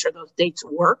council to make sure those dates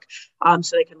work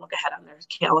so they can look ahead on their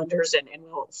calendars and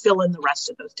we'll fill in the rest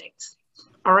of those dates.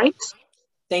 All right.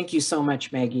 Thank you so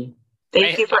much, Maggie.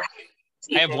 Thank you for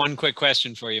I have one quick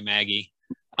question for you, Maggie.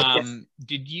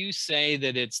 Did you say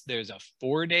that there's a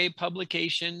 4-day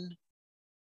publication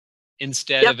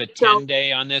instead of a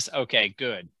 10-day on this? Okay,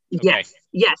 good. Okay.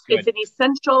 Yes, good. It's an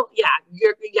essential,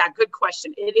 good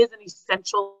question. It is an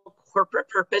essential corporate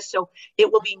purpose. So it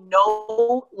will be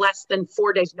no less than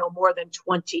 4 days, no more than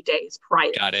 20 days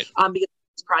prior. Got it. Because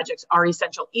these projects are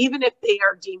essential. Even if they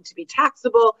are deemed to be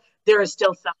taxable, there is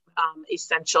still some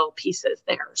essential pieces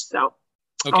there. So,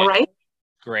 okay. All right.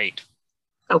 Great.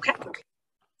 Okay.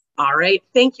 All right.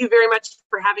 Thank you very much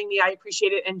for having me. I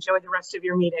appreciate it. Enjoy the rest of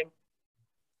your meeting.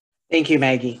 Thank you,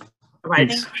 Maggie. All right.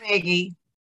 Thanks, Maggie.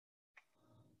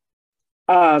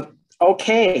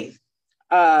 Okay.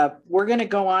 We're going to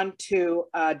go on to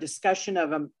a discussion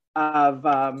of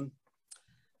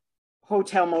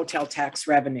hotel motel tax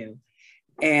revenue.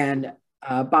 And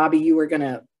Bobby, you were going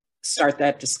to start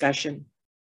that discussion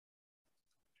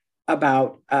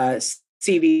about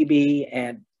CVB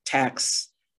and tax.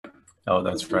 Oh,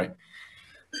 that's right.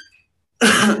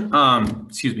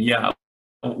 Excuse me. Yeah,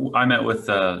 I met with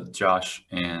Josh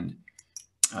and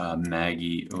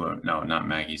Maggie. Oh, no, not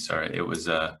Maggie. Sorry, it was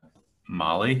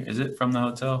Molly. Is it from the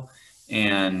hotel?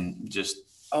 And just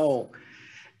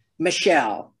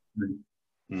Michelle.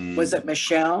 Was it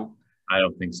Michelle? I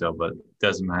don't think so, but it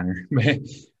doesn't matter.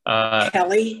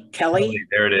 Kelly.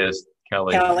 There it is.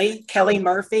 Kelly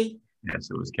Murphy. Yes,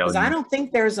 it was Kelly. Because I don't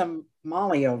think there's a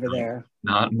Molly over there.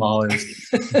 Not Molly.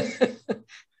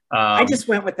 I just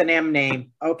went with an M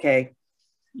name. Okay.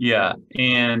 Yeah,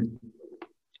 and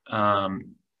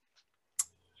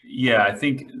yeah, I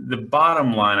think the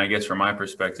bottom line, I guess, from my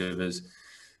perspective is,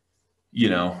 you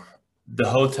know, the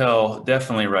hotel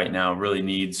definitely right now really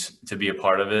needs to be a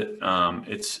part of it.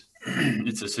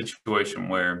 It's a situation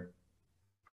where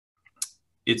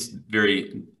it's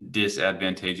very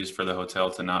disadvantageous for the hotel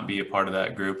to not be a part of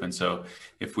that group. And so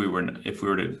if we were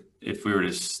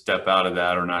to step out of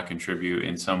that or not contribute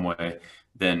in some way,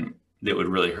 then it would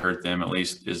really hurt them, at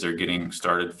least as they're getting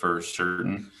started for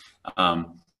certain.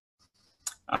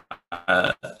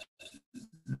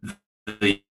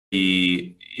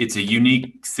 It's a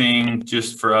unique thing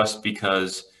just for us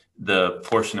because the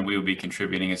portion that we would be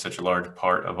contributing is such a large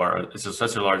part of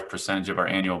such a large percentage of our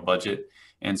annual budget.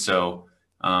 And so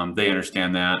they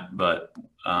understand that, but,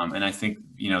 and I think,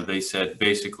 you know, they said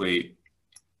basically,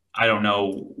 I don't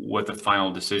know what the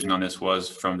final decision on this was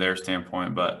from their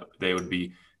standpoint, but they would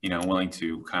be, you know, willing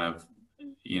to kind of,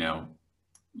 you know,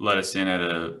 let us in at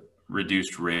a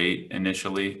reduced rate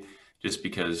initially, just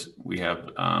because we have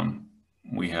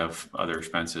other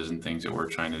expenses and things that we're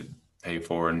trying to pay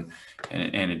for, and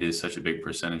it is such a big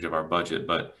percentage of our budget.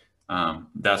 But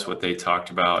that's what they talked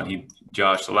about. And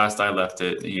Josh, the last I left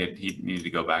it, he needed to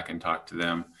go back and talk to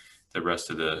them, the rest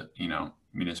of the, you know,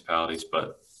 municipalities.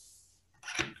 But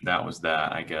that was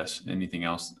that, I guess. Anything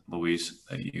else, Louise,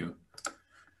 that you?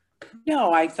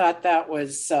 No, I thought that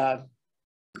was a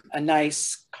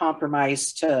nice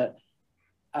compromise to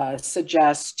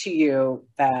suggest to you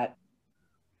that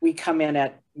we come in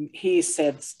at, he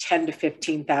said 10 to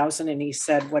 15,000, and he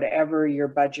said whatever your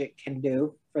budget can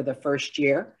do for the first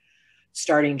year,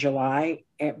 starting July,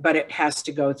 but it has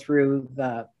to go through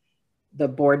the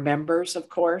board members, of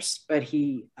course. But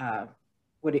he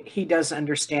does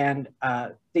understand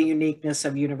the uniqueness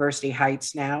of University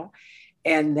Heights now,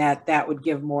 and that would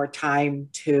give more time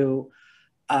to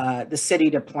the city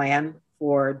to plan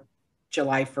for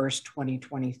July 1st,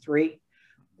 2023,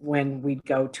 when we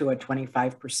go to a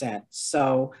 25%.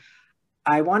 So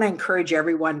I want to encourage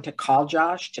everyone to call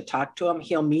Josh, to talk to him.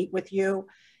 He'll meet with you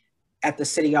at the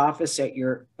city office, at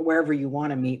wherever you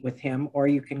want to meet with him, or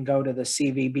you can go to the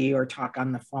CVB or talk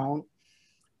on the phone.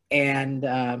 And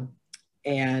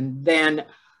then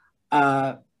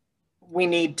we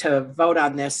need to vote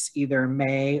on this either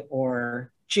May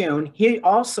or June. He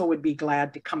also would be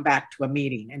glad to come back to a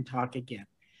meeting and talk again.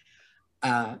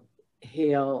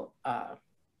 He'll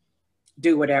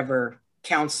do whatever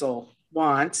council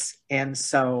wants. And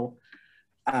so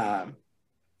I'm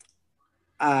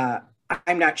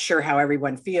not sure how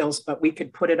everyone feels, but we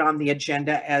could put it on the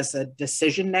agenda as a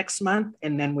decision next month,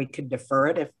 and then we could defer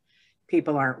it if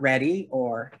people aren't ready,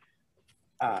 or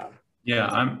yeah,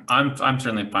 I'm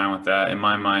certainly fine with that. In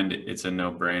my mind, it's a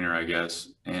no-brainer, I guess.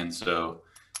 And so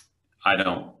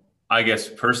I guess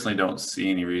personally don't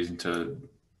see any reason to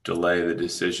delay the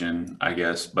decision, I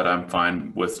guess, but I'm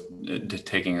fine with it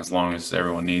taking as long as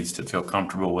everyone needs to feel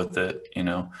comfortable with it. You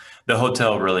know, the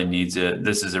hotel really needs it.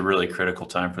 This is a really critical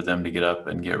time for them to get up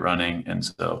and get running. And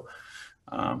so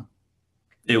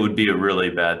it would be a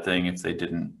really bad thing if they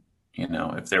didn't, you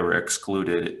know, if they were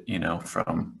excluded, you know,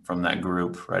 from that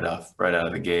group right out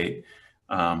of the gate.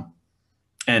 And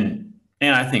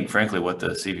I think frankly, what the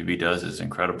CVB does is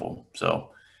incredible.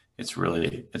 So it's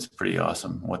pretty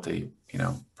awesome what they, you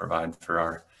know, provide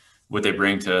for what they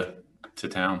bring to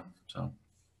town. So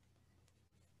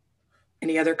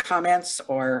any other comments,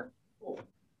 or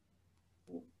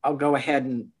I'll go ahead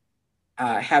and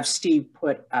have Steve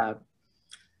put a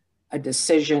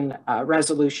decision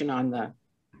resolution on the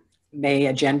May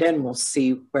agenda, and we'll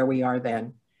see where we are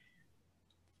then.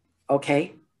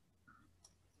 Okay.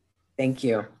 Thank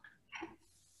you.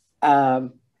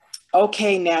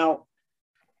 Okay, now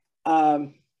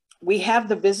we have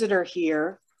the visitor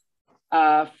here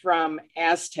from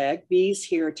Aztec. Bee's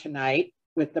here tonight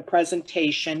with the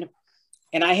presentation.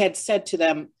 And I had said to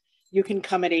them, you can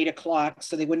come at 8 o'clock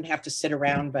so they wouldn't have to sit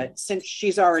around. But since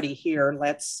she's already here,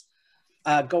 let's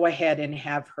go ahead and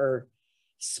have her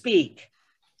speak.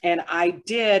 And I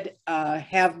did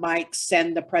have Mike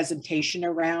send the presentation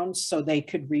around so they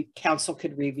could council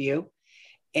could review.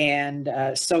 And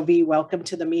so V, welcome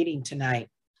to the meeting tonight.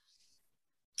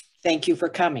 Thank you for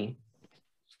coming.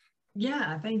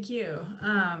 Yeah, thank you.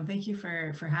 Thank you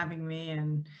for having me.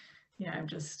 And yeah, I've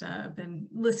just been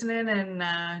listening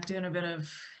and doing a bit of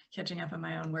catching up on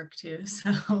my own work too.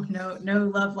 So no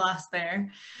love lost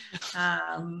there.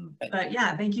 But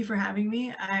yeah, thank you for having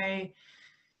me. I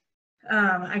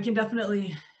can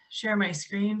definitely share my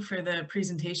screen for the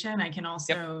presentation. I can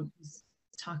also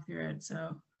talk through it.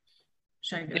 So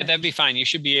should I go ahead? That'd be fine. You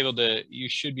should be able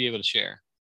to share.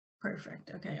 Perfect.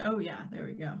 Okay. Oh yeah, there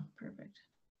we go. Perfect.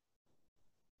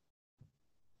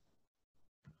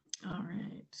 All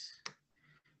right.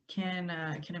 Can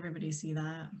everybody see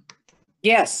that?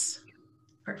 Yes.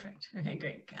 Perfect. Okay,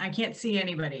 great. I can't see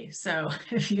anybody. So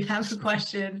if you have a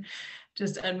question,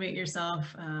 just unmute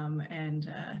yourself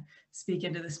and speak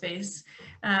into the space.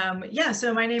 Yeah,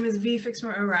 so my name is V.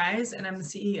 Fixmore O'Rise, and I'm the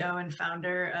CEO and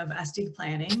founder of Estig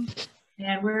Planning.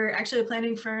 And we're actually a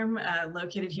planning firm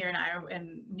located here in Iowa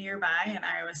and nearby in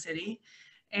Iowa City.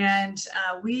 And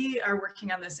we are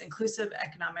working on this inclusive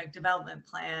economic development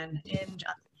plan in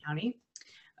Johnson County.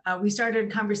 We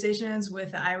started conversations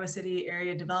with the Iowa City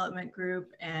Area Development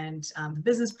Group and the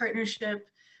Business Partnership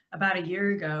about a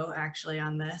year ago, actually,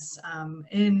 on this,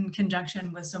 in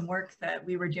conjunction with some work that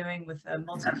we were doing with the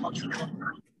Multicultural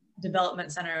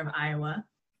Development Center of Iowa.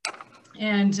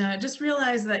 And just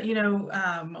realized that, you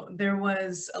know, there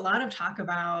was a lot of talk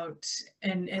about,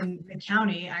 and the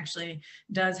county actually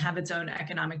does have its own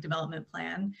economic development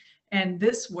plan. And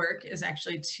this work is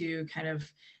actually to kind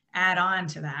of add on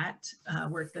to that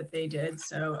work that they did.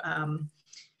 So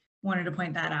wanted to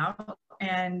point that out.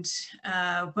 And,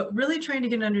 but really trying to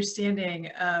get an understanding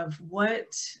of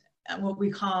what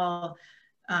we call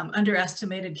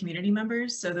underestimated community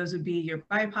members. So those would be your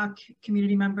BIPOC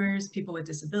community members, people with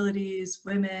disabilities,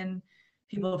 women,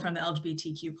 people from the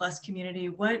LGBTQ plus community.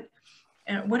 What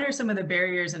are some of the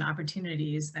barriers and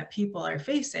opportunities that people are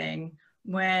facing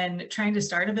when trying to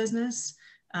start a business,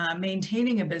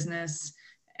 maintaining a business,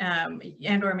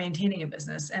 and or maintaining a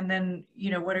business? And then,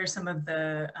 you know, what are some of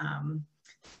the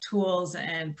tools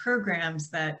and programs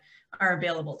that are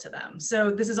available to them?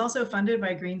 So this is also funded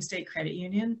by Green State Credit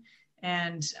Union,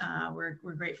 and we're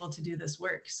grateful to do this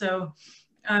work. So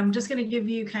I'm just going to give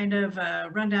you kind of a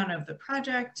rundown of the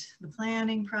project, the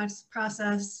planning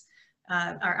process,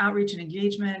 our outreach and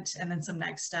engagement, and then some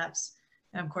next steps,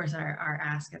 and of course our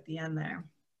ask at the end there.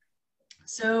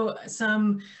 So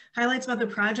some highlights about the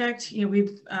project. You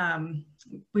know,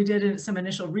 we did some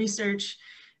initial research,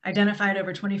 identified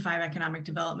over 25 economic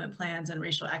development plans and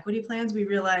racial equity plans. We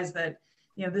realized that,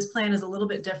 you know, this plan is a little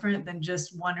bit different than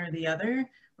just one or the other.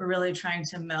 We're really trying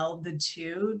to meld the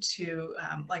two to,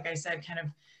 like I said, kind of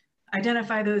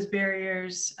identify those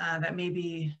barriers that may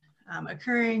be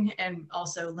occurring and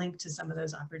also link to some of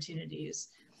those opportunities.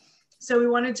 So we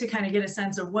wanted to kind of get a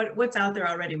sense of what's out there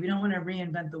already. We don't want to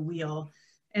reinvent the wheel.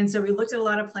 And so we looked at a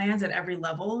lot of plans at every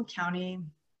level, county,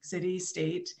 city,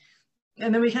 state,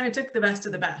 and then we kind of took the best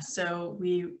of the best. So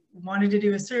we wanted to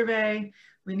do a survey.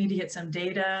 We need to get some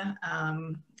data,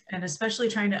 and especially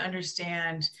trying to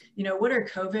understand, you know, what are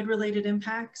COVID related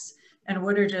impacts and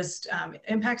what are just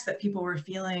impacts that people were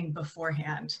feeling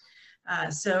beforehand.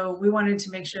 So we wanted to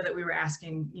make sure that we were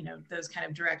asking, you know, those kind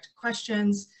of direct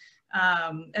questions.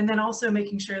 And then also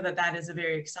making sure that that is a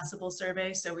very accessible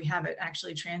survey. So we have it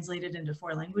actually translated into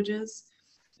 4 languages.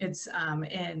 It's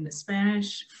in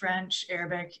Spanish, French,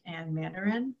 Arabic, and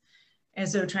Mandarin. And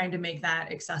so trying to make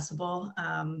that accessible.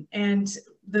 And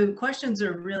the questions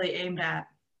are really aimed at,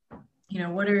 you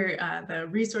know, what are the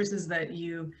resources that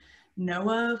you know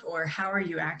of, or how are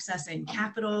you accessing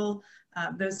capital,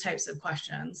 those types of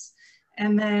questions.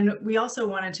 And then we also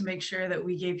wanted to make sure that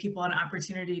we gave people an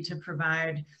opportunity to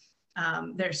provide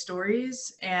their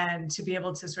stories and to be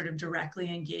able to sort of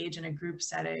directly engage in a group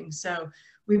setting. So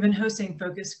we've been hosting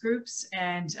focus groups,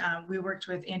 and we worked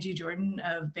with Angie Jordan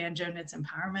of Banjo Knits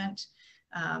Empowerment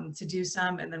to do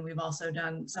some, and then we've also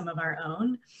done some of our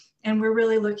own. And we're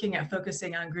really looking at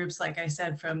focusing on groups, like I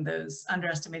said, from those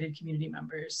underestimated community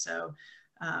members. So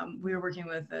we were working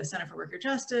with the Center for Worker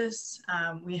Justice.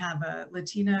 We have a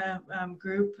Latina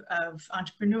group of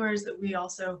entrepreneurs that we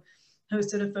also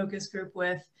hosted a focus group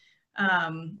with.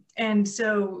 And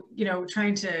so, you know,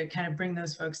 trying to kind of bring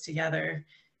those folks together.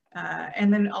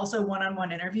 And then also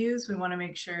one-on-one interviews. We want to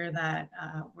make sure that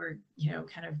we're, you know,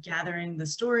 kind of gathering the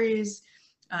stories,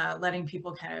 letting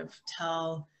people kind of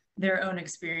tell their own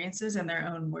experiences in their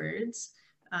own words.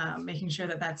 making sure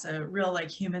that that's a real like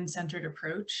human-centered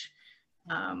approach.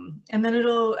 And then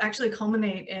it'll actually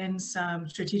culminate in some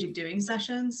strategic doing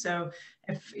sessions. So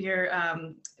if you're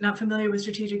not familiar with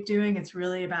strategic doing, it's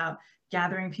really about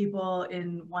gathering people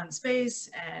in one space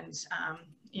and,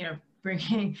 you know,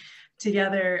 bringing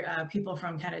together people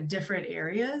from kind of different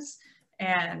areas.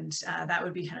 And that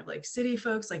would be kind of like city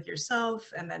folks like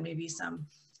yourself, and then maybe some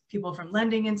people from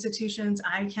lending institutions,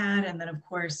 ICAD, and then of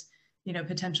course, you know,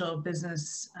 potential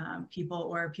business people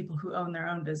or people who own their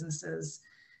own businesses.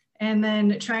 And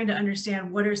then trying to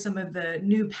understand what are some of the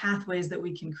new pathways that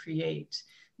we can create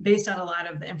based on a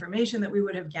lot of the information that we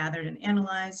would have gathered and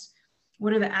analyzed.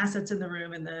 What are the assets in the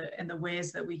room and the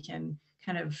ways that we can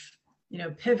kind of, you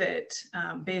know, pivot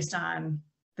based on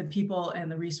the people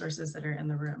and the resources that are in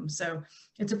the room. So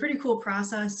it's a pretty cool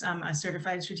process. I'm a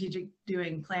certified strategic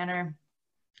doing planner,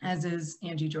 as is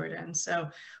Angie Jordan. So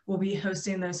we'll be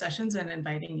hosting those sessions and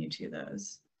inviting you to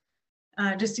those.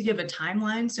 Just to give a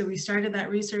timeline, so we started that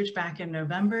research back in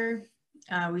November.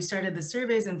 We started the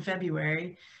surveys in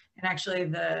February, and actually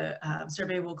the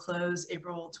survey will close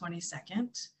April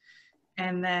 22nd.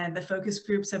 And then the focus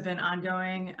groups have been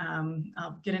ongoing.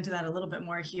 I'll get into that a little bit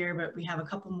more here, but we have a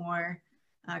couple more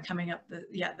coming up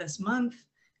this month.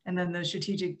 And then the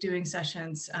strategic doing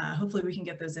sessions, hopefully we can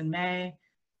get those in May,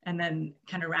 and then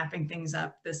kind of wrapping things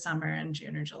up this summer in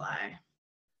June or July.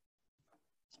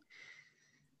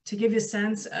 To give you a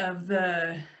sense of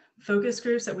the focus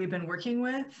groups that we've been working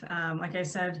with, like I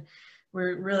said,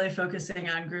 we're really focusing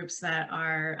on groups that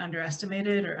are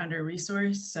underestimated or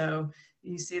under-resourced. So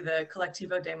you see the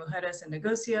Colectivo de Mujeres en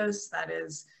Negocios, that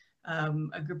is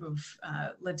a group of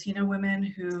Latina women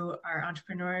who are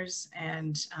entrepreneurs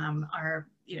and are,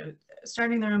 you know,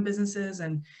 starting their own businesses,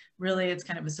 and really it's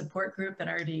kind of a support group that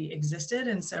already existed.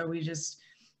 And so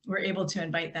we're able to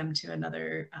invite them to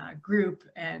another group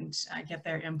and get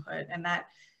their input. And that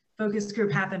focus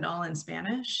group happened all in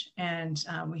Spanish, and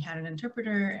we had an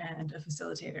interpreter and a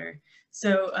facilitator.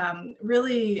 So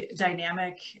really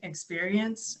dynamic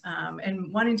experience,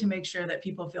 and wanting to make sure that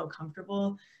people feel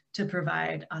comfortable to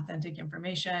provide authentic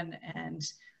information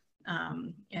and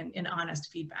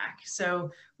honest feedback.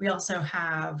 So we also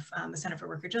have the Center for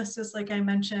Worker Justice, like I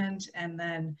mentioned, and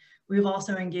then we've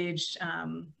also engaged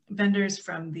vendors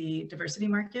from the diversity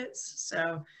markets.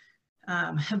 So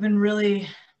have been really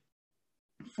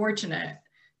fortunate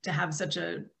to have such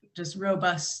a just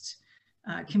robust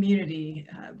community,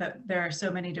 that there are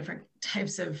so many different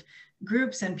types of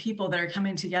groups and people that are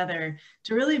coming together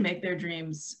to really make their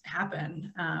dreams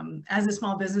happen. As a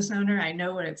small business owner, I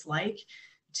know what it's like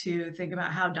to think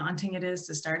about how daunting it is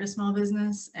to start a small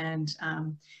business. And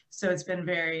so it's been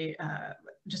very,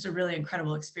 just a really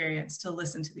incredible experience to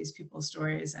listen to these people's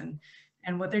stories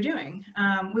and what they're doing.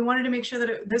 We wanted to make sure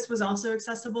that this was also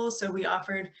accessible. So we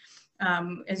offered,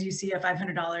 as you see, a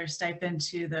 $500 stipend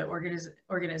to the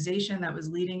organization that was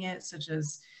leading it, such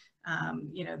as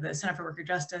you know, the Center for Worker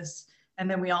Justice. And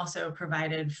then we also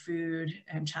provided food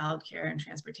and childcare and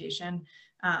transportation.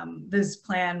 This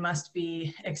plan must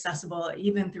be accessible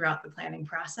even throughout the planning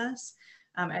process,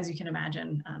 as you can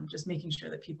imagine, just making sure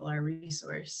that people are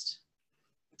resourced.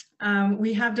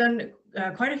 We have done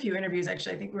quite a few interviews,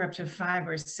 actually. I think we're up to 5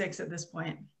 or 6 at this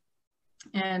point.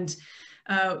 And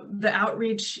the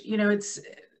outreach, you know,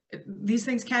 these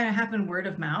things kind of happen word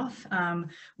of mouth.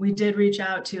 We did reach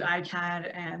out to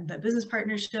ICAD and the business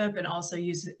partnership, and also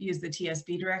use the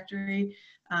TSB directory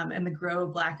and the Grow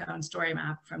Black-Owned Story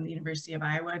Map from the University of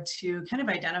Iowa to kind of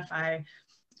identify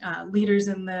leaders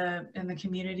in the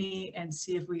community and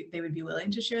see if they would be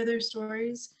willing to share their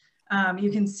stories.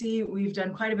 You can see we've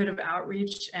done quite a bit of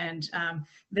outreach, and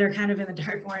they're kind of in the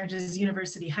dark oranges,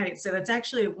 University Heights. So that's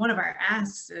actually one of our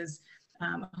asks, is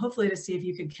hopefully to see if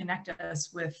you could connect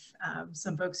us with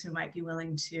some folks who might be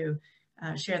willing to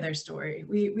share their story.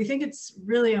 We think it's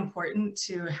really important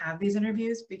to have these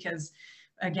interviews because,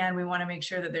 again, we want to make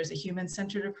sure that there's a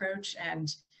human-centered approach,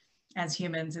 and as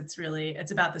humans,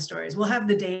 it's about the stories. We'll have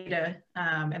the data,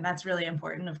 and that's really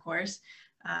important, of course,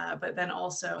 but then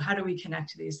also how do we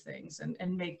connect to these things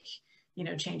and make, you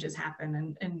know, changes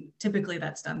happen, and typically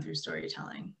that's done through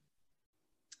storytelling.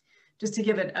 Just to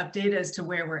give an update as to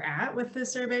where we're at with the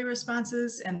survey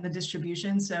responses and the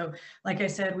distribution. So like I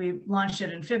said, we launched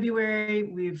it in February.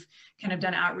 We've kind of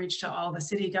done outreach to all the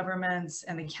city governments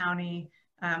and the county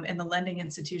and the lending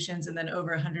institutions, and then over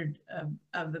 100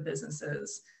 of the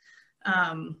businesses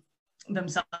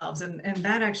themselves. And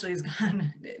that actually has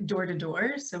gone door to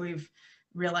door. So we've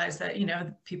realized that, you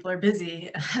know, people are busy,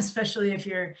 especially if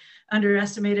you're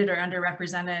underestimated or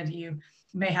underrepresented. You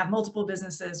may have multiple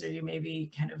businesses, or you may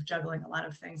be kind of juggling a lot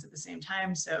of things at the same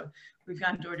time. So we've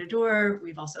gone door to door.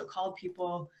 We've also called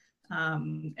people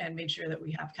and made sure that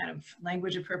we have kind of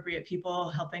language appropriate people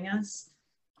helping us.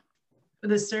 For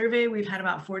the survey, we've had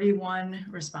about 41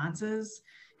 responses,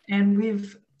 and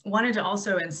we've wanted to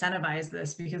also incentivize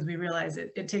this because we realize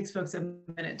it takes folks a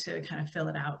minute to kind of fill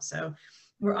it out. So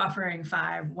we're offering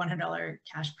 5 $100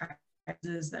 cash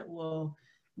prizes that will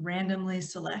randomly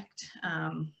select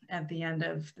at the end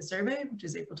of the survey, which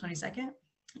is April 22nd.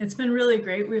 It's been really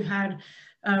great. We've had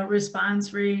a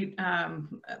response rate,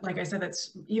 like I said,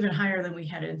 that's even higher than we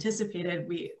had anticipated.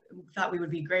 We thought we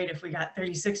would be great if we got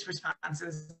 36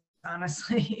 responses,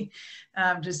 honestly,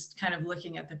 just kind of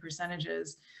looking at the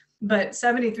percentages. But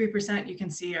 73% you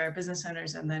can see are business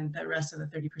owners, and then the rest of the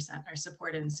 30% are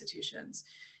supported institutions.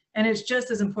 And it's just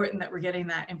as important that we're getting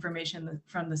that information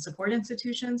from the support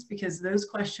institutions, because those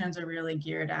questions are really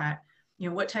geared at, you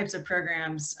know, what types of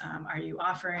programs are you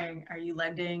offering? Are you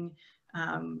lending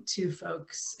to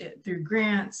folks through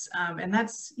grants? And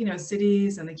that's, you know,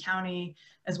 cities and the county,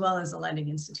 as well as the lending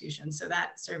institutions. So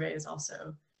that survey is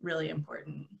also really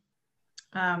important.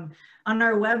 On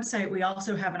our website, we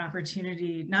also have an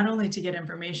opportunity not only to get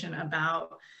information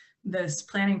about this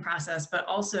planning process, but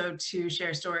also to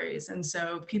share stories. And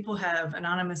so people have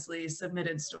anonymously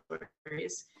submitted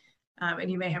stories.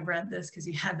 And you may have read this because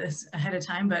you had this ahead of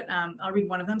time, but I'll read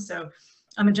one of them. So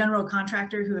I'm a general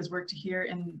contractor who has worked here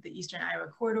in the Eastern Iowa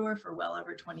corridor for well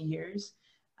over 20 years.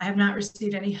 I have not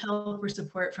received any help or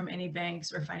support from any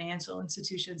banks or financial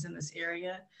institutions in this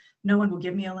area. No one will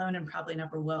give me a loan and probably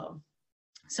never will.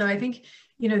 So I think,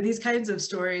 you know, these kinds of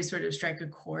stories sort of strike a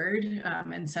chord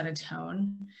and set a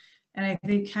tone. And I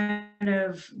think kind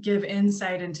of give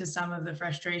insight into some of the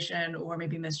frustration or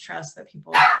maybe mistrust that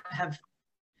people have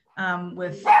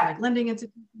with like lending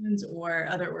institutions or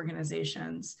other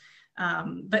organizations.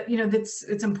 But, you know, it's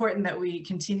important that we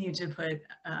continue to put,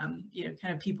 you know,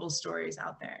 kind of people's stories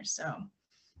out there. So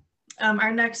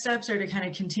our next steps are to kind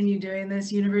of continue doing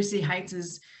this. University Heights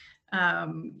is,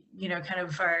 you know, kind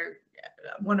of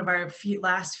one of our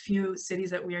last few cities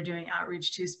that we are doing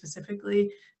outreach to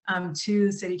specifically.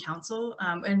 To City Council.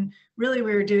 And really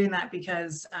we're doing that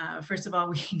because, first of all,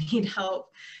 we need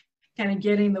help kind of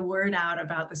getting the word out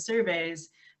about the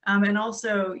surveys. And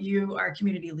also you are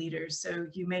community leaders, so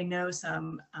you may know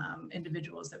some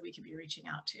individuals that we could be reaching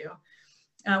out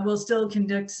to. We'll still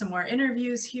conduct some more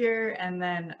interviews here, and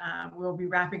then we'll be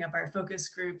wrapping up our focus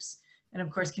groups, and of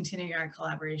course, continuing our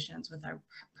collaborations with our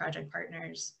project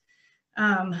partners.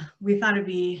 We thought it'd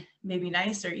be maybe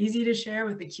nice or easy to share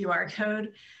with the QR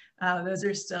code. Those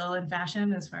are still in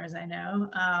fashion as far as I know.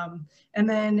 And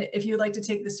then if you'd like to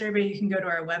take the survey, you can go to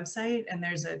our website, and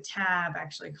there's a tab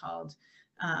actually called,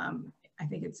 I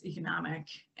think it's economic,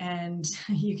 and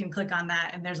you can click on that,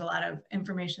 and there's a lot of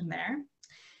information there.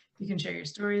 You can share your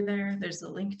story there. There's a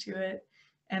link to it.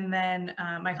 And then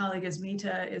my colleague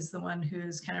Asmita is the one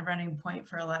who's kind of running point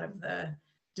for a lot of the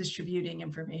distributing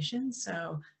information.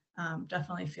 So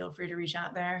definitely feel free to reach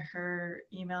out there. Her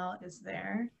email is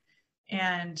there.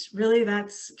 And really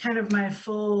that's kind of my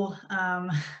full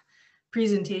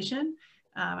presentation.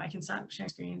 I can stop sharing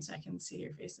screen so I can see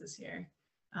your faces here.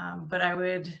 But I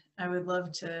would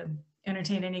love to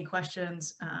entertain any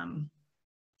questions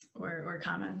or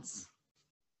comments.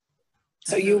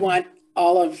 So you want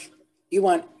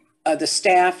the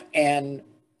staff and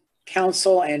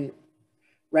council and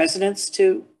residents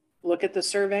to look at the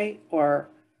survey or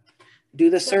do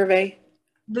the survey?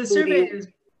 The survey is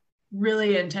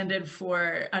really intended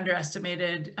for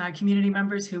underestimated community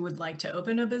members who would like to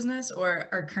open a business or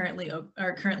are currently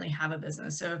have a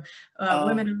business. So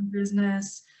women-owned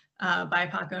business,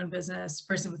 BIPOC-owned business,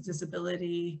 person with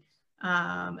disability,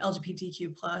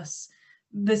 LGBTQ+.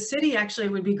 The city actually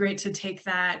would be great to take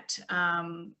that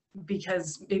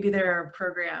because maybe there are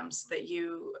programs that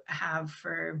you have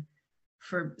for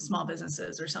small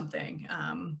businesses or something.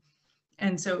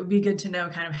 And so it would be good to know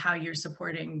kind of how you're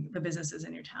supporting the businesses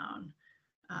in your town.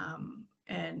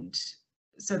 And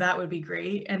so that would be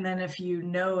great. And then if you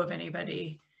know of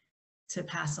anybody to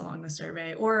pass along the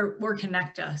survey or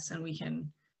connect us, and we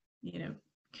can, you know,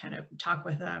 kind of talk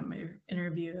with them or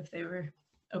interview if they were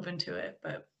open to it.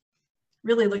 But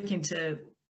really looking to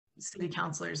city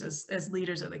councilors as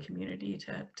leaders of the community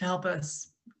to help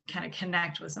us kind of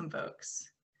connect with some folks.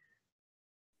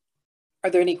 Are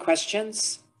there any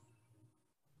questions?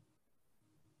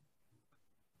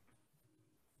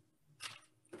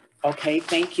 Okay,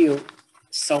 thank you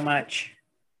so much.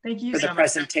 Thank you for the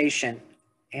presentation.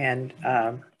 And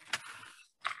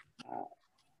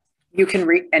you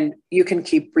can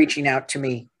keep reaching out to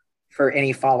me for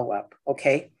any follow-up.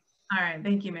 Okay. All right,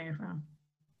 thank you, Mayor Fromm.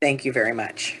 Thank you very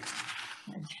much.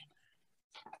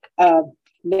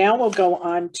 Now we'll go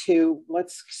on to,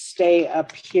 let's stay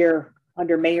up here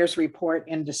under Mayor's report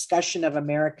and discussion of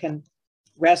American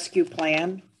Rescue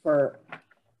Plan for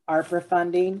ARPA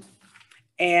funding.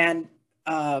 And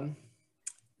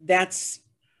that's,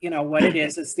 you know, what it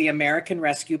is. It's the American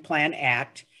Rescue Plan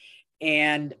Act,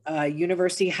 and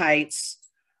University Heights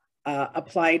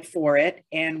applied for it,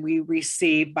 and we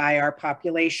received, by our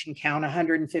population count,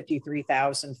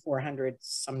 $153,400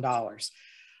 some dollars.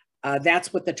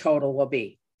 That's what the total will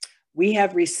be. We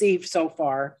have received so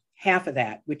far half of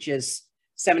that, which is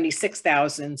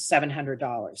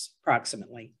 $76,700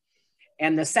 approximately.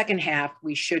 And the second half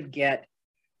we should get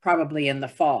probably in the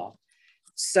fall.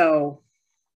 So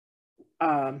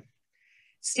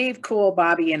Steve Cool,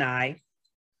 Bobby, and I,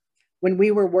 when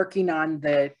we were working on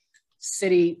the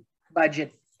city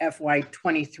budget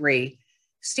FY23,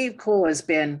 Steve Cool has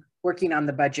been working on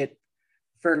the budget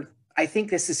for, I think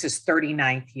this is his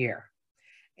 39th year.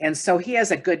 And so he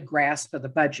has a good grasp of the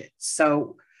budget.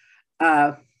 So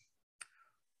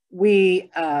we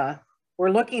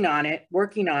were looking on it,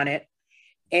 working on it,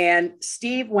 and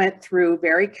Steve went through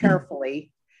very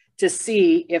carefully to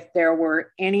see if there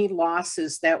were any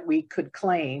losses that we could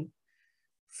claim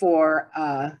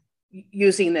for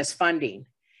using this funding.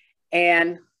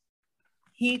 And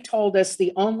he told us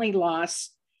the only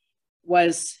loss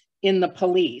was in the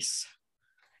police.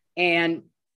 And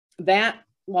that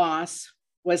loss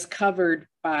was covered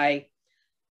by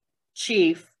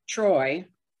Chief Troy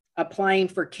applying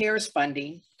for CARES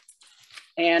funding,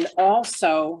 and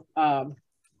also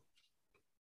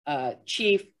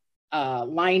Chief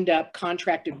lined up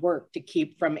contracted work to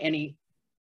keep from any,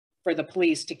 for the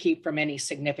police to keep from any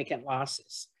significant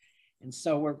losses. And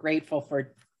so we're grateful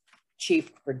for Chief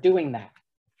for doing that.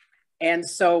 And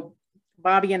so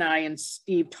Bobby and I and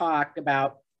Steve talked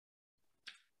about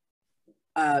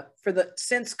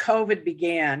since COVID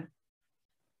began,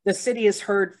 the city has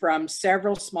heard from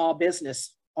several small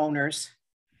business owners,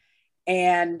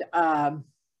 and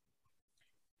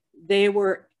they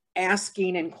were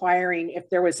inquiring if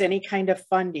there was any kind of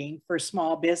funding for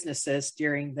small businesses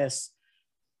during this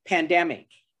pandemic.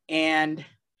 And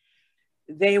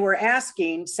they were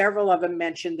asking, several of them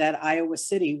mentioned that Iowa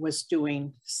City was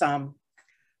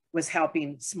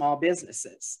helping small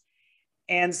businesses.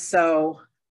 And so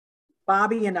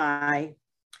Bobby and I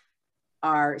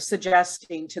are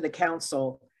suggesting to the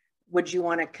council, would you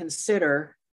want to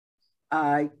consider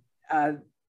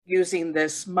using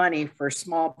this money for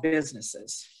small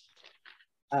businesses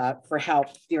for help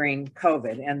during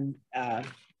COVID? And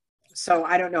so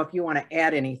I don't know if you want to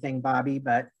add anything, Bobby,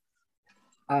 but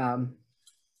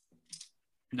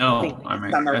no, I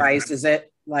mean, summarizes it.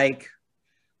 Like,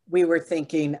 we were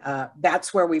thinking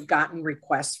that's where we've gotten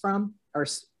requests from, or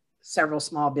several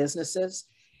small businesses.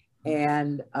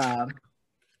 And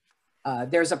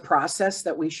there's a process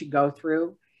that we should go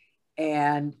through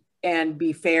and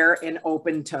be fair and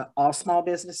open to all small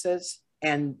businesses,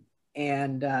 and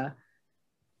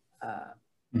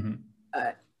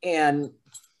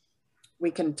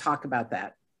we can talk about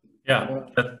that. Yeah,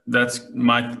 that's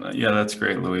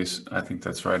great, Louise. I think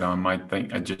that's right on. My thing,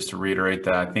 just to reiterate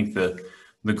that, I think the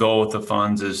goal with the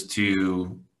funds is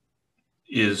to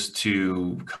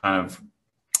kind of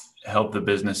help the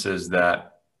businesses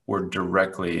that were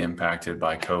directly impacted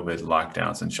by COVID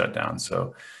lockdowns and shutdowns.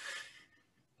 So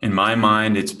in my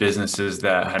mind, it's businesses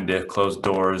that had to close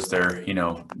doors. They're,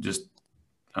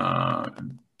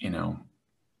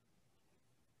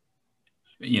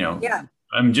 Yeah.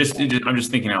 I'm just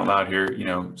thinking out loud here,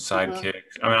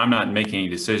 Sidekicks. I mean, I'm not making any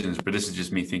decisions, but this is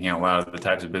just me thinking out loud. The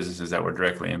types of businesses that were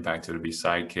directly impacted would be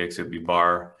Sidekicks, it would be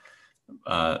Bar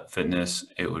Fitness,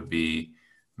 it would be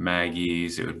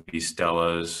Maggie's, it would be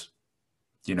Stella's,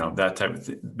 that type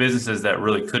of businesses that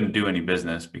really couldn't do any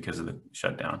business because of the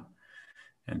shutdown.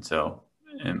 And so,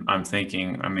 and I'm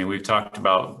thinking, I mean, we've talked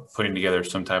about putting together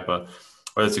some type of,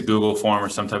 whether it's a Google form or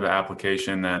some type of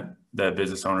application that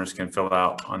business owners can fill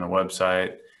out on the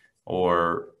website,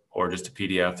 or just a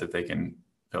PDF that they can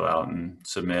fill out and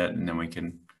submit, and then we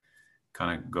can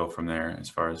kind of go from there as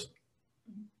far as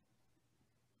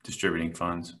distributing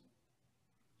funds.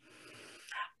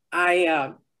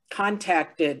 I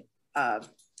contacted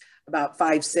about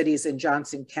 5 cities in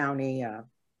Johnson County,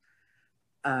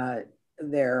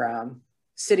 their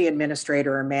city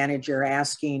administrator or manager,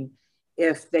 asking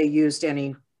if they used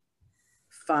any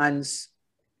funds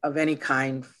of any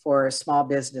kind for small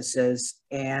businesses.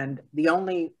 And the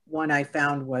only one I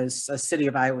found was a city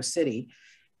of Iowa City.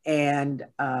 And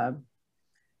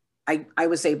I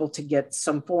was able to get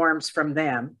some forms from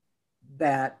them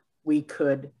that we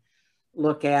could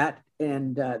look at.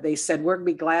 And they said, we'd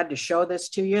be glad to show this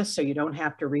to you so you don't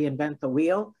have to reinvent the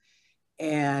wheel,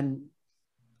 and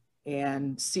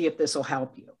see if this will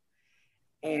help you.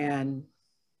 And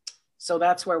so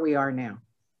that's where we are now.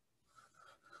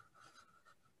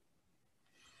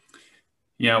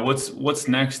 Yeah, what's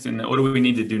next, and what do we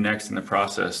need to do next in the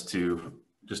process to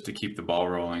keep the ball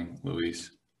rolling,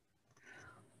 Louise?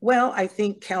 Well, I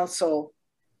think council,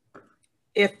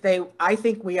 I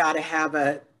think we ought to have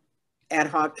a ad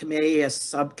hoc committee, a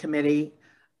subcommittee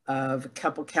of a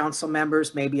couple council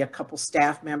members, maybe a couple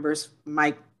staff members,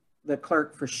 Mike, the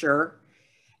clerk for sure,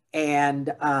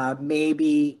 and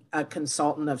maybe a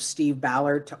consultant of Steve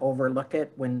Ballard to overlook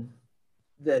it when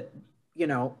to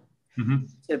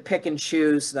pick and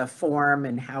choose the form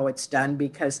and how it's done,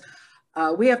 because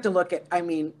we have to look at, I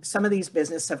mean, some of these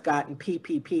businesses have gotten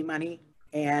PPP money,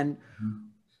 and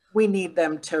we need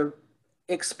them to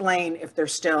explain if they're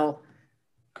still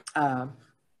have,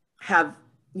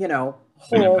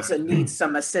 holes and need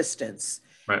some assistance,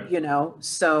 right.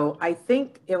 So I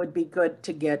think it would be good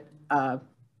to get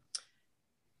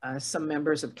some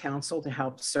members of council to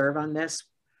help serve on this,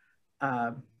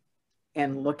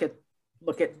 and look at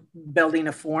building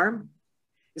a form.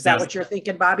 Is that what you're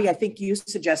thinking, Bobby? I think you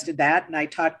suggested that, and I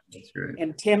talked,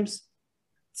 and Tim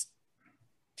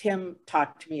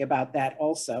talked to me about that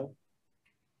also.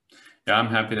 Yeah, I'm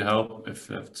happy to help if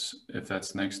that's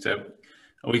the next step.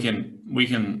 We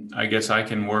can, I guess I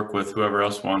can work with whoever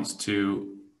else wants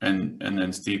to, and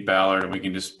then Steve Ballard, and we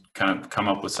can just kind of come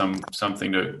up with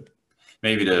something to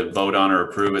maybe to vote on or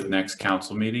approve at the next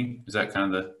council meeting. Is that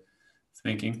kind of the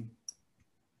thinking?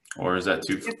 Or is that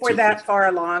too? If we're that far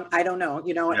along, I don't know.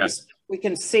 We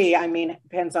can see. I mean, it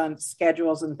depends on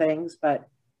schedules and things, but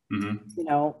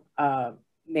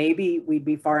maybe we'd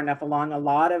be far enough along. A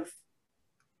lot of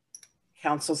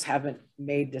councils haven't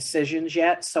made decisions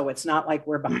yet, so it's not like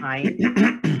we're behind.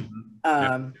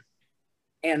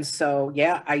 And so,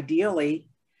 yeah, ideally,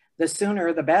 the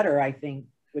sooner the better, I think,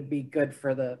 would be good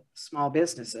for the small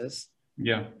businesses.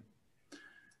 Yeah.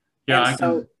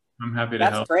 I'm happy to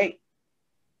help. That's great.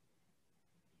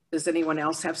 Does anyone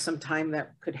else have some time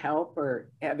that could help or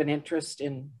have an interest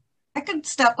in? I could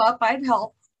step up. I'd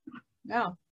help.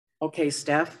 Yeah. Okay,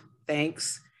 Steph,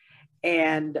 thanks.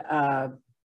 And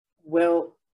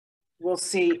we'll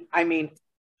see. I mean,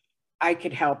 I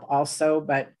could help also,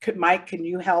 but Mike, can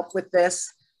you help with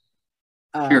this?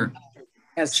 Sure.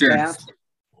 As staff?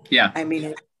 Yeah. I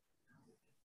mean,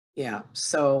 yeah.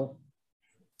 So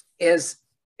is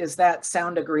that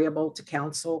sound agreeable to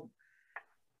council?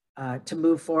 To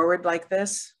move forward like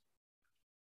this?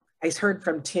 I heard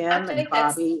from Tim and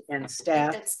Bobby and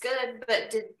staff. That's good,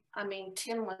 but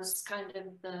Tim was kind of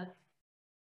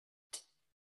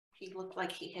he looked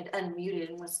like he had unmuted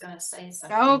and was going to say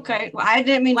something. Okay, well, I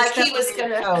didn't mean like to he was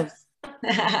going to.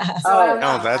 I'm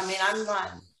not.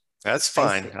 That's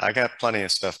fine. I got plenty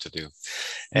of stuff to do.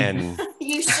 And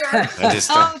you sure?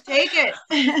 Take it.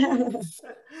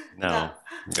 No.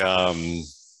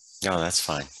 No, that's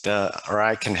fine. Or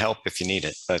I can help if you need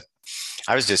it. But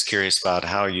I was just curious about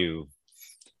how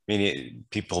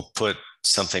people put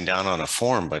something down on a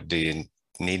form, but do you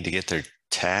need to get their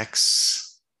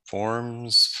tax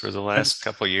forms for the last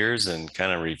couple of years and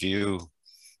kind of review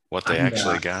what they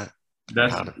actually got?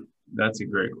 That's a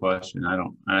great question.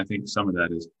 I think some of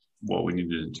that is what we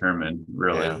need to determine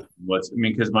really. Yeah.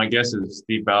 Because my guess is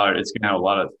Steve Ballard, it's going to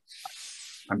have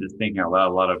I'm just thinking out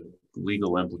loud, a lot of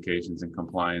legal implications and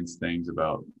compliance things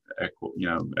about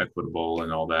equitable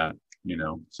and all that,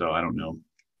 so I don't know.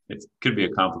 It could be a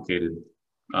complicated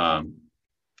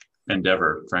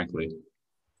endeavor, frankly.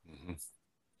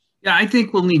 Yeah, I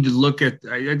think we'll need to look at,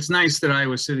 it's nice that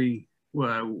Iowa City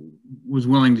was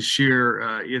willing to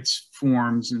share its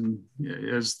forms, and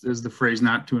as the phrase,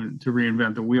 not to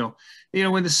reinvent the wheel.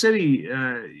 When the city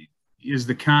is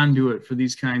the conduit for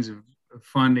these kinds of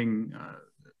funding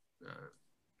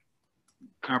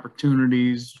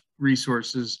opportunities,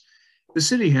 resources, the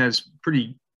city has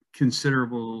pretty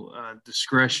considerable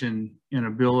discretion and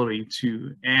ability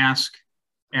to ask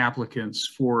applicants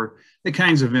for the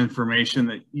kinds of information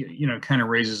that kind of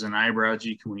raises an eyebrow.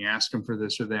 Gee, can we ask them for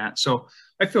this or that? So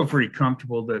I feel pretty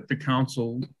comfortable that the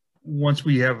council, once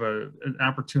we have an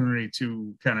opportunity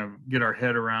to kind of get our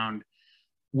head around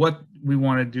what we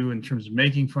want to do in terms of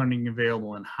making funding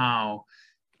available and how,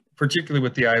 particularly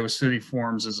with the Iowa City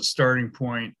forms as a starting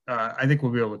point, I think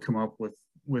we'll be able to come up with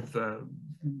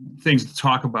things to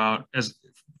talk about,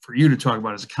 for you to talk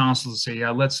about as a council, to say, yeah,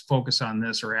 let's focus on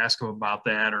this, or ask them about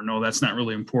that, or no, that's not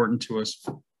really important to us.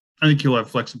 I think you'll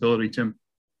have flexibility, Tim.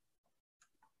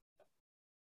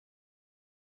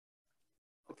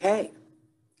 Okay.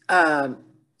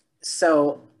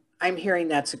 So I'm hearing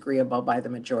that's agreeable by the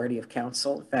majority of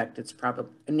council. In fact, it's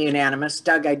probably unanimous.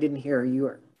 Doug, I didn't hear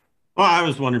you. Well, I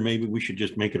was wondering maybe we should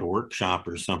just make it a workshop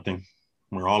or something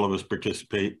where all of us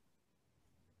participate.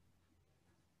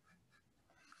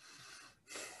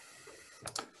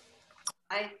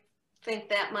 I think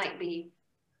that might be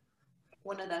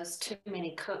one of those too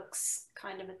many cooks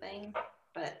kind of a thing,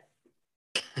 but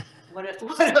what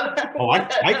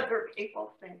other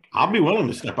people think? I'll be willing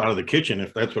to step out of the kitchen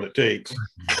if that's what it takes.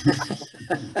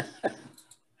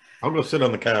 I'll go sit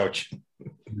on the couch.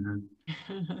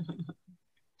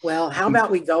 Well, how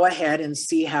about we go ahead and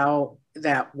see how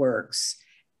that works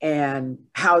and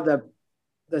how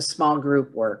the small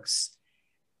group works.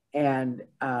 And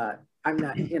I'm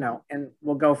not, and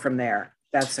we'll go from there.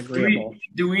 That's agreeable.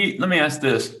 Let me ask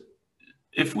this.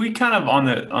 If we kind of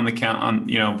on the count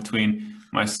between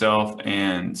myself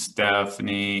and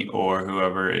Stephanie or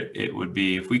whoever it would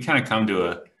be, if we kind of come to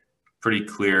a pretty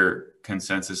clear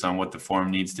consensus on what the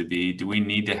form needs to be, do we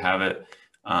need to have it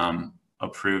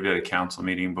approved at a council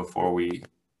meeting before we,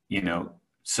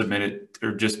 submit it,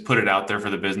 or just put it out there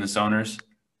for the business owners?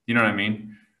 You know what I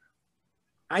mean?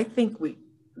 I think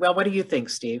well, what do you think,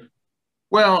 Steve?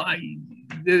 Well,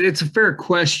 it's a fair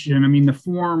question. I mean, the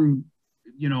form,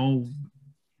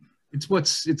 it's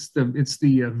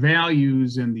the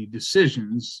values and the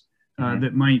decisions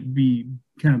that might be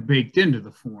kind of baked into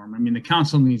the form. I mean, the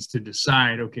council needs to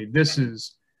decide, okay, this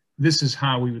is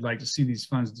how we would like to see these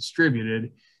funds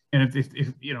distributed. And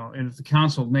if the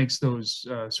council makes those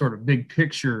sort of big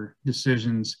picture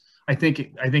decisions, I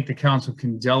think the council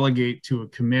can delegate to a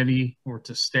committee or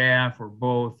to staff or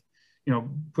both,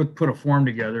 put a form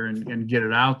together and get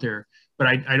it out there. But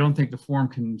I don't think the form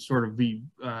can sort of be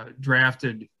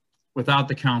drafted without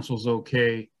the council's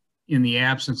okay, in the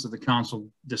absence of the council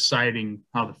deciding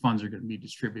how the funds are going to be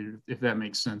distributed, if that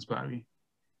makes sense, Bobby.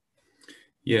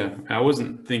 Yeah, I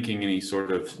wasn't thinking any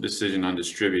sort of decision on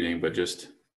distributing, but just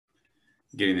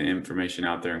getting the information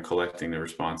out there and collecting the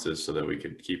responses so that we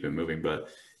could keep it moving. But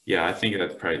yeah, I think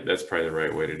that's probably the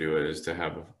right way to do it, is to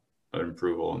have an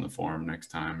approval on the form next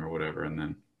time or whatever,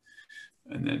 and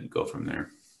then go from there.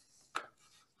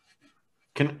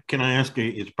 Can I ask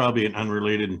it's probably an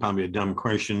unrelated and probably a dumb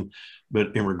question,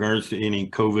 but in regards to any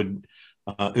COVID,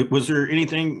 was there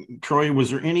anything, Troy,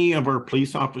 was there any of our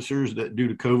police officers that due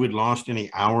to COVID lost any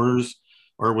hours,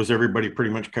 or was everybody pretty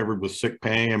much covered with sick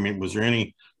pay? I mean, was there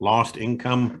any lost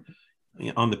income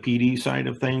on the PD side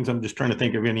of things? I'm just trying to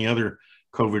think of any other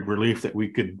COVID relief that we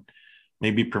could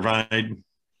maybe provide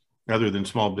other than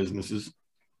small businesses.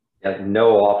 Yeah,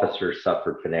 no officers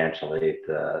suffered financially.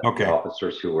 The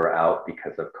officers who were out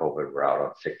because of COVID were out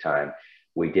on sick time.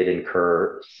 We did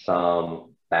incur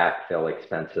some backfill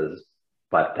expenses,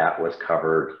 but that was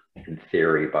covered in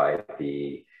theory by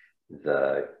the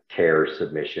CARES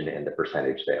submission and the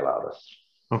percentage they allowed us.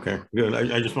 Okay, good.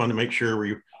 I just wanted to make sure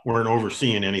we weren't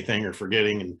overseeing anything or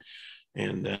forgetting,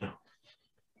 and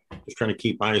just trying to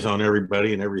keep eyes on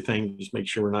everybody and everything. Just make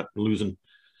sure we're not losing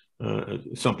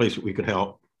someplace that we could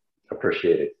help.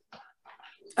 Appreciate it.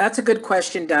 That's a good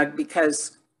question, Doug,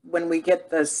 because when we get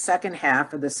the second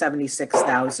half of the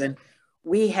 76,000,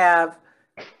 we have,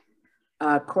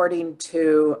 according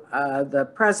to the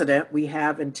president, we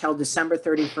have until December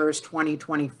 31st,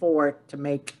 2024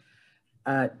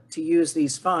 to use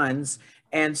these funds.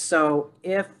 And so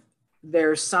if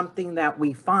there's something that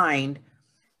we find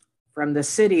from the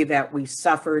city that we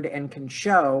suffered and can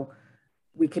show,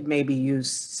 we could maybe use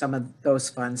some of those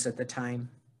funds at the time.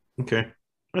 Okay.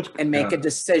 And make a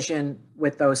decision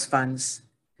with those funds.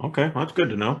 Okay, that's good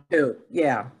to know. Too.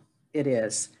 Yeah, it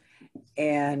is.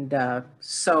 And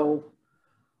so,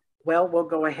 well, we'll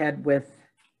go ahead with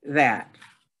that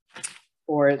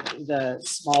for the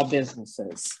small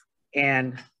businesses.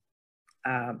 And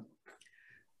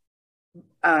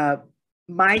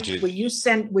Mike, would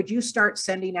you start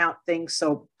sending out things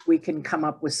so we can come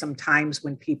up with some times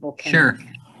when people can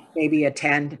maybe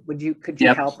attend? Could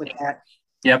you help with that?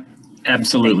 Yep,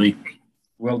 absolutely.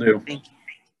 Will do.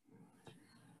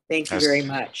 Thank you very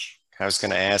much. I was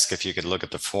going to ask if you could look at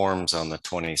the forms on the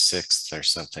 26th or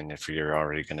something, if you're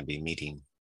already going to be meeting.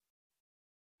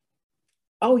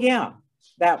 Oh yeah,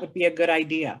 that would be a good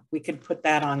idea. We could put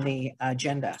that on the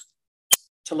agenda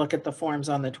to look at the forms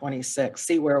on the 26th,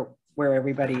 see where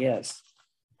everybody is.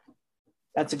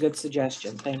 That's a good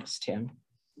suggestion. Thanks, Tim.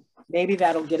 Maybe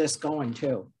that'll get us going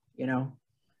too,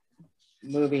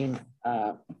 moving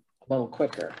a little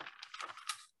quicker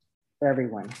for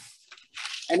everyone.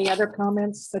 Any other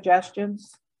comments,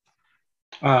 suggestions?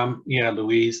 Yeah,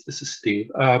 Louise, this is Steve.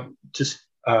 Oh,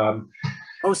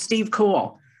 Steve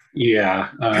Cool.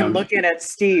 Yeah. I'm looking at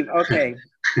Steve. Okay.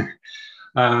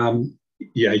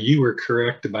 Yeah, you were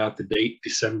correct about the date,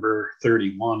 December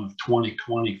 31 of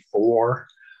 2024.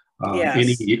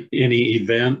 Yes. Any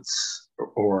events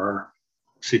or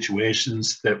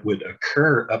situations that would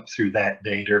occur up through that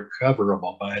date are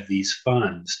coverable by these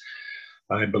funds.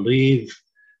 I believe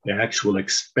the actual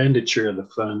expenditure of the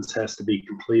funds has to be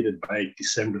completed by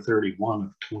December 31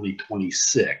 of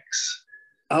 2026.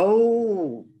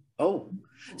 Oh,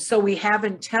 so we have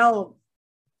until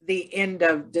the end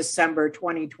of December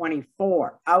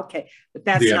 2024. Okay, but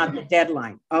that's not the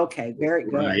deadline. Okay, very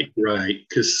good. Right.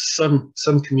 Because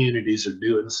some communities are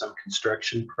doing some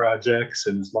construction projects,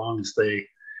 and as long as they,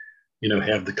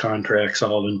 have the contracts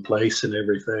all in place and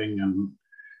everything, and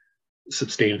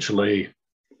substantially,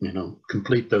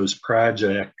 complete those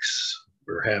projects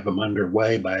or have them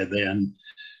underway by then,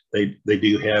 they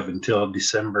do have until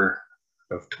December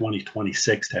of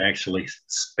 2026 to actually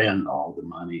spend all the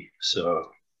money. So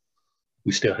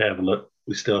we still have a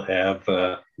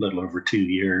little over 2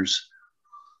 years,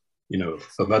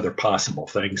 of other possible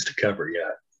things to cover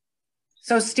yet.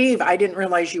 So Steve, I didn't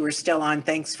realize you were still on.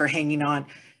 Thanks for hanging on.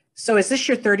 So is this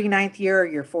your 39th year or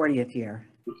your 40th year?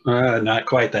 Not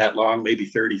quite that long, maybe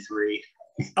 33.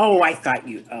 Oh, I thought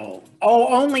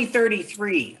only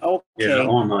 33. Okay. Yeah,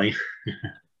 only.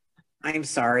 I'm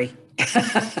sorry.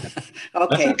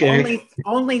 Okay.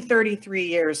 Only 33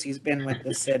 years he's been with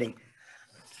the city.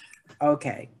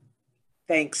 Okay.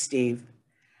 Thanks, Steve.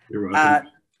 You're welcome.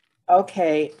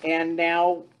 Okay. And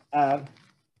now,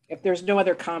 if there's no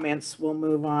other comments, we'll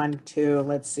move on to,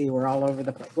 let's see, we're all over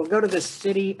the place. We'll go to the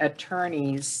city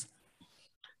attorney's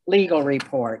legal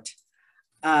report.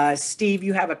 Steve,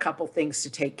 you have a couple things to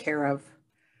take care of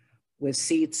with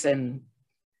seats and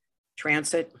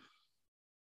transit.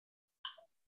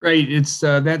 Right, it's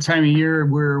that time of year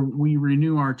where we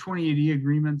renew our 2080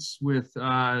 agreements with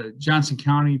Johnson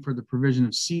County for the provision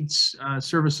of seats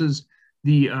services.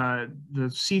 The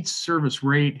seats service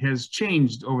rate has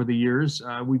changed over the years.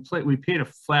 We paid a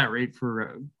flat rate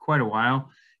for quite a while,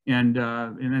 and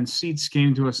then seats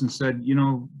came to us and said,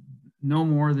 no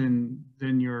more than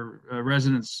your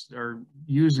residents are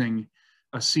using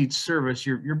a seat service,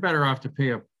 you're better off to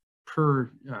pay a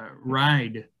per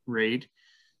ride rate.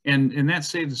 And that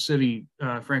saved the city,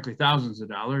 frankly, thousands of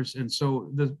dollars. And so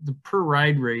the per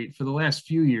ride rate for the last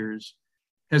few years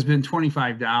has been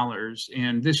 $25.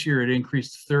 And this year it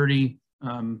increased 30.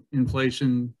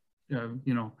 Inflation,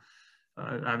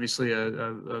 obviously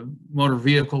a motor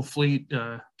vehicle fleet,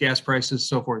 gas prices,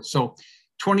 so forth. So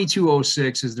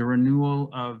 2206 is the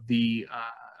renewal of the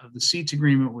seats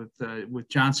agreement with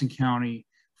Johnson County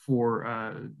for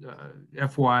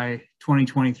FY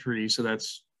 2023. So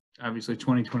that's obviously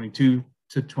 2022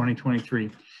 to 2023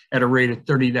 at a rate of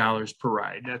 $30 per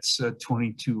ride. That's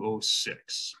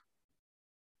 2206.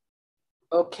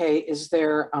 Okay, is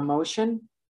there a motion?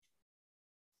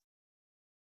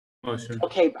 Motion.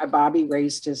 Okay, Bobby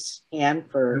raised his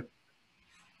hand for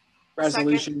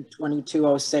resolution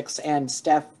 2206, and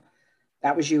Steph,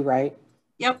 that was you, right?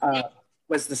 Yep.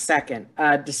 Was the second.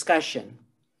 Discussion.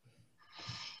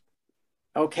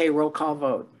 Okay, roll call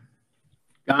vote.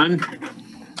 Gunn?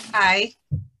 Aye.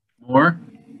 Moore?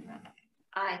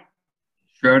 Aye.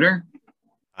 Schroeder?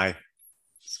 Aye.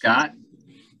 Scott?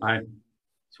 Aye.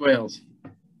 Swales?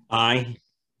 Aye.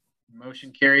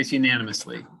 Motion carries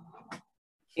unanimously.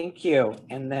 Thank you.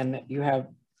 And then you have,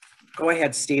 go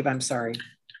ahead, Steve, I'm sorry.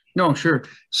 No, sure.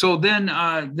 So then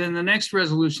the next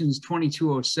resolution is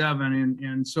 2207,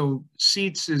 and so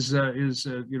seats is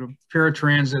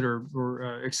paratransit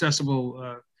or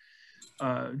accessible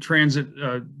transit.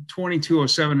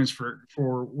 2207 is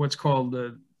for what's called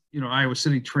Iowa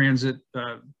City Transit,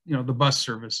 the bus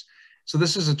service. So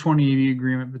this is a 2080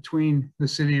 agreement between the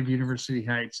city of University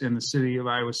Heights and the city of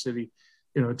Iowa City,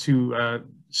 to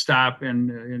stop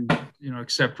and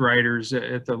accept riders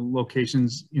at the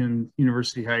locations in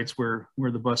University Heights where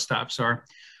the bus stops are.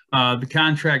 The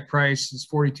contract price is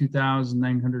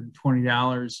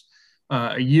 $42,920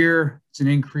 a year. It's an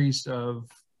increase of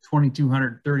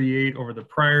 $2,238 over the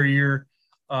prior year.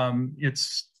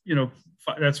 It's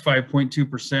that's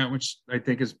 5.2%, which I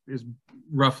think is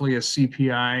roughly a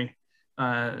CPI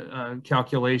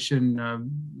calculation,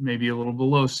 maybe a little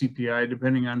below CPI,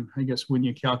 depending on, I guess, when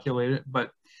you calculate it. But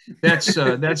that's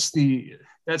that's the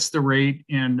rate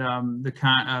and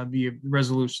the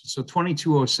resolution. So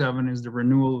 2207 is the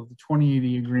renewal of the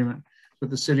 2080 agreement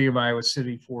with the city of Iowa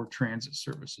City for transit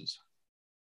services.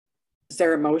 Is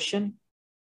there a motion?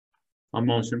 A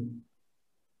motion.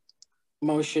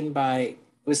 Motion by,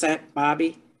 was that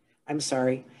Bobby? I'm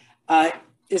sorry.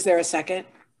 Is there a second?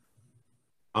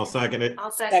 I'll second it.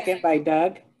 I'll second. Second by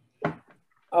Doug.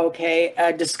 Okay,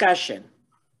 discussion.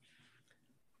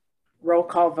 Roll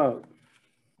call vote.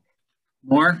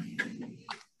 Moore?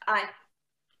 Aye.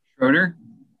 Schroeder?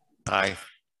 Aye.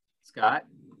 Scott?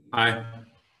 Aye.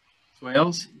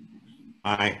 Swales?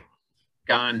 Aye.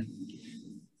 Gone.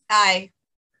 Aye.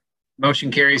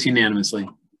 Motion carries unanimously.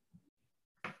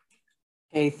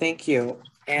 Okay, thank you.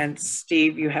 And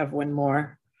Steve, you have one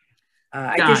more.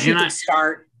 I guess you could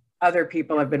start. Other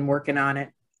people have been working on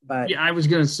it, but yeah, I was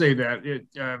going to say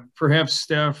that perhaps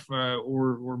Steph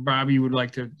or Bobby would like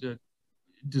to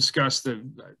discuss the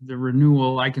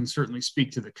renewal. I can certainly speak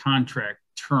to the contract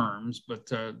terms,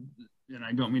 but and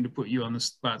I don't mean to put you on the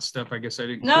spot, Steph. I guess I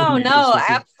didn't. No,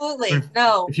 absolutely.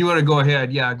 No. If you want to go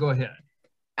ahead, yeah, go ahead.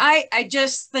 I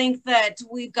just think that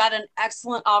we've got an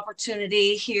excellent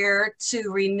opportunity here to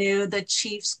renew the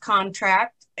chief's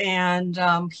contract, and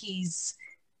he's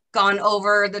gone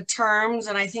over the terms,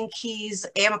 and I think he's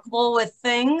amicable with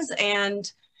things, and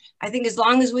I think as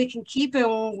long as we can keep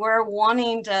him, we're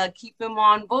wanting to keep him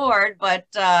on board, but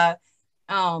I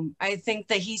think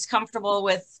that he's comfortable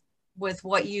with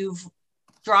what you've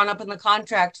drawn up in the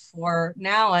contract for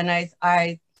now, and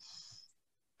I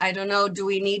don't know, do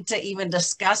we need to even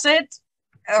discuss it,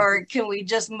 or can we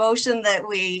just motion that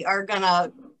we are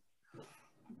gonna?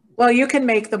 Well, you can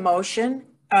make the motion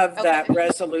of that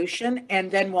resolution, and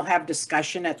then we'll have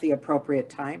discussion at the appropriate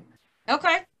time.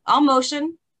 Okay, I'll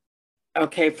motion.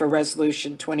 Okay, for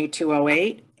resolution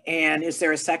 2208. And is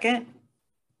there a second?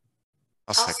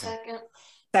 I'll second.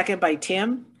 Second by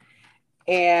Tim.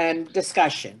 And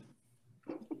discussion.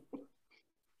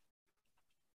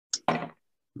 I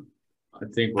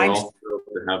think we're all thrilled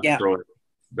to have Troy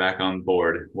back on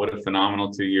board. What a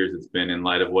phenomenal 2 years it's been in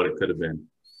light of what it could have been.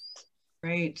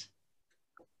 Great.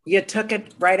 You took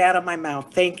it right out of my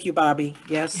mouth. Thank you, Bobby.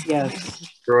 Yes, yes.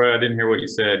 Troy, I didn't hear what you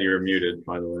said. You were muted,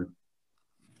 by the way.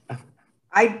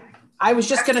 I was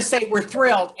just going to say we're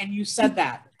thrilled, and you said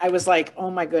that. I was like, oh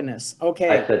my goodness. Okay.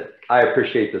 I said I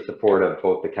appreciate the support of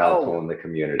both the council and the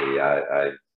community.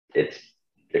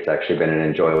 It's actually been an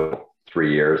enjoyable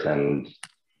 3 years, and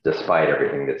despite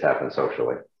everything that's happened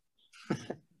socially.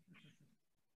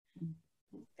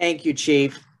 Thank you,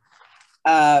 Chief.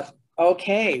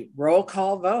 Okay, roll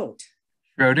call vote.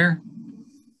 Schroeder?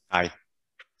 Aye.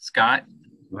 Scott?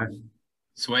 Aye.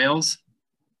 Swales?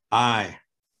 Aye.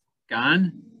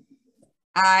 Gone?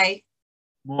 Aye.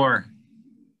 Moore?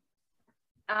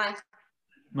 Aye.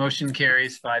 Motion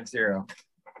carries 5-0.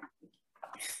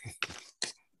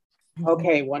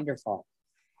 Okay, wonderful.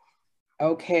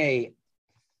 Okay.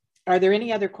 Are there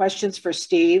any other questions for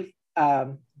Steve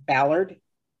Ballard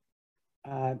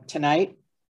tonight?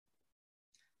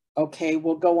 Okay,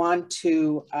 we'll go on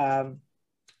to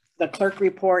the clerk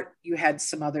report. You had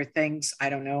some other things. I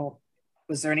don't know.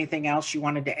 Was there anything else you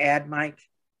wanted to add, Mike?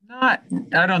 I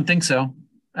don't think so.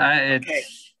 Okay.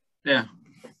 Yeah.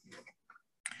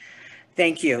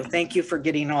 Thank you. Thank you for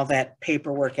getting all that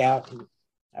paperwork out.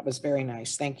 That was very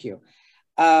nice. Thank you.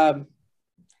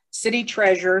 City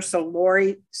treasurer. So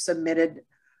Lori submitted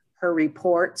her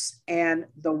reports and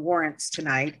the warrants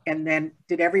tonight. And then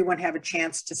did everyone have a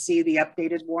chance to see the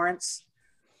updated warrants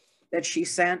that she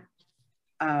sent?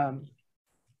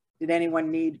 Did anyone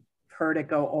need her to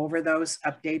go over those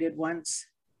updated ones?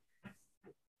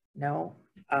 No.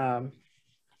 Are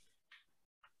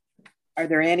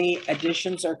there any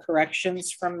additions or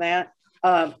corrections from that?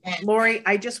 Lori,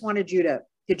 I just wanted you to,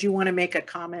 did you want to make a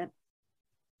comment?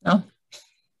 No.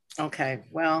 Okay,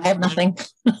 well. I have nothing.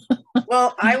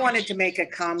 Well, I wanted to make a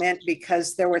comment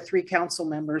because there were 3 council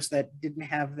members that didn't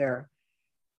have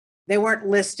they weren't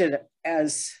listed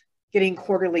as getting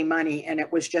quarterly money, and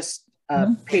it was just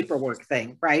a paperwork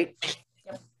thing, right?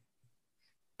 Yep.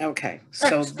 Okay,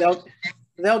 so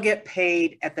they'll get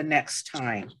paid at the next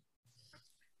time.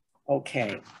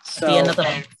 Okay, so. At the end of the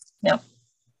month. Yep.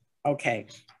 Okay.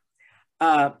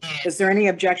 Is there any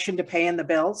objection to paying the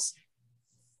bills?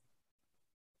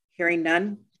 Hearing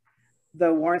none,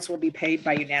 the warrants will be paid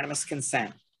by unanimous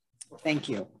consent. Thank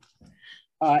you.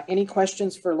 Any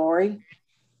questions for Lori?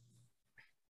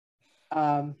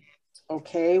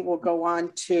 Okay, we'll go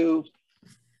on to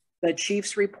the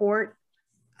chief's report.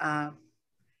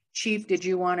 Chief, did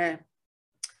you want to?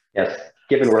 Yes,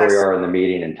 given where we are in the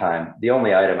meeting and time, the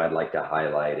only item I'd like to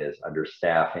highlight is under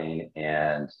staffing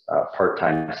and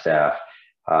part-time staff.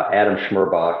 Adam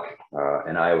Schmerbach,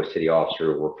 an Iowa City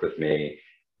officer, worked with me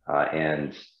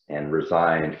and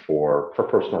resigned for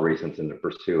personal reasons and to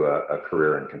pursue a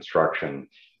career in construction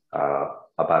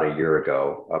about a year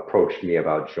ago, approached me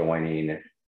about joining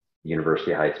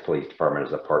University Heights Police Department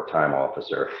as a part-time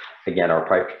officer. Again, our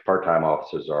part-time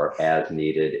officers are as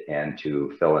needed and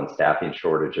to fill in staffing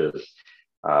shortages.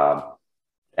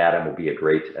 Adam will be a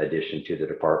great addition to the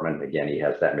department. Again, he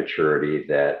has that maturity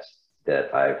that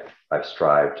I've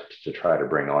strived to try to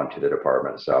bring on to the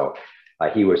department. So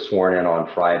he was sworn in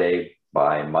on Friday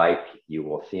by Mike. You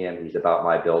will see him. He's about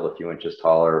my build, a few inches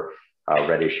taller,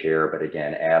 reddish hair. But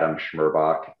again, Adam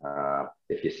Schmerbach,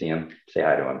 if you see him, say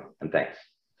hi to him, and thanks.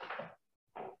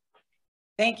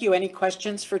 Thank you. Any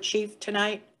questions for Chief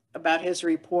tonight about his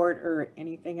report or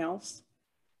anything else?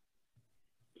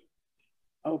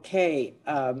 Okay.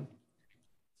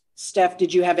 Steph,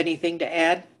 did you have anything to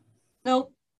add?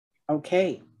 Nope.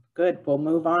 Okay, good. We'll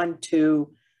move on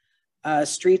to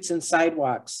streets and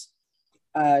sidewalks.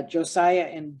 Josiah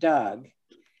and Doug.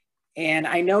 And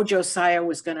I know Josiah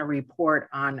was going to report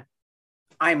on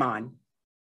IMON.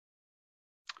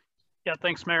 Yeah,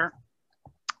 thanks, Mayor.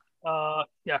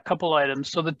 Yeah, a couple items.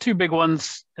 So the two big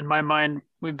ones in my mind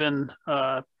we've been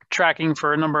tracking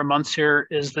for a number of months here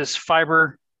is this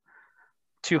fiber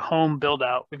to home build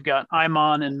out. We've got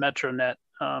IMON and MetroNet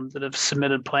that have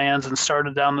submitted plans and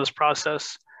started down this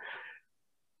process.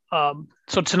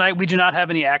 So tonight we do not have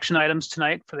any action items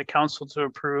tonight for the council to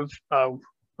approve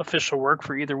official work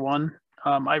for either one.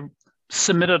 I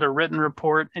submitted a written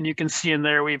report, and you can see in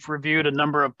there we've reviewed a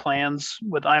number of plans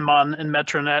with IMON and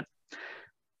MetroNet.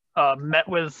 Met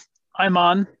with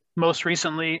IMON most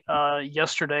recently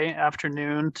yesterday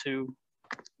afternoon to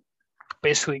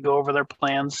basically go over their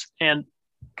plans and,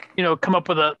 you know, come up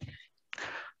with a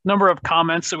number of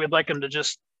comments that we'd like them to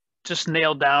just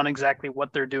nail down exactly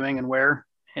what they're doing and where.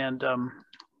 And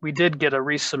we did get a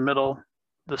resubmittal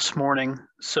this morning,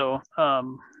 so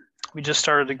we just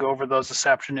started to go over those this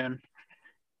afternoon.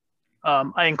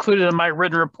 I included in my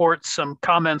written report some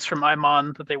comments from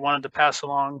IMON that they wanted to pass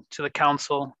along to the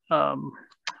council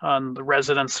on the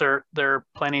residents they're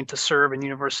planning to serve in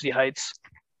University Heights.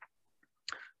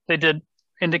 They did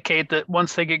indicate that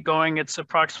once they get going, it's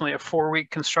approximately a 4-week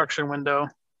construction window.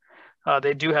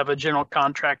 They do have a general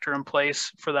contractor in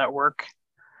place for that work,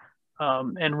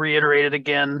 and reiterated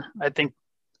again, I think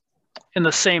in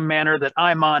the same manner that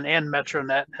IMON and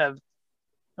MetroNet have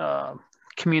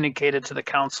communicated to the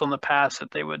council in the past,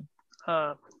 that they would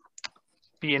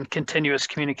be in continuous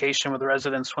communication with the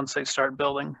residents once they start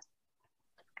building.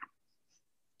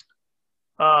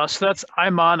 So that's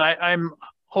IMON. I'm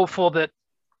hopeful that,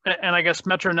 and I guess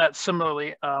MetroNet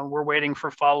similarly, we're waiting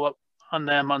for follow-up on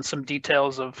them on some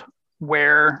details of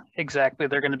where exactly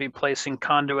they're going to be placing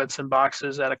conduits and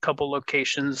boxes at a couple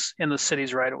locations in the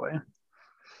city's right away.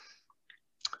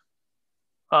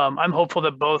 I'm hopeful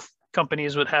that both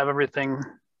companies would have everything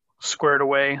squared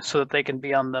away so that they can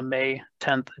be on the May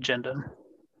 10th agenda.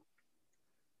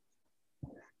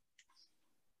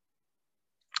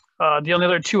 The only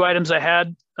other two items I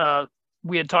had,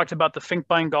 we had talked about the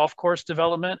Finkbine Golf Course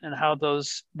development and how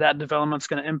that development's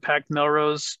going to impact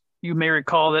Melrose. You may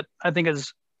recall that I think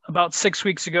it's about 6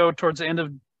 weeks ago, towards the end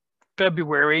of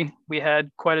February, we had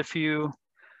quite a few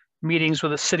meetings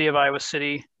with the city of Iowa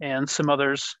City and some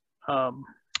others.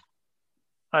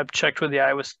 I've checked with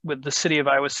the city of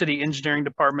Iowa City engineering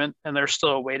department, and they're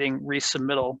still awaiting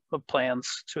resubmittal of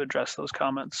plans to address those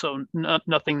comments. So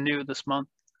nothing new this month.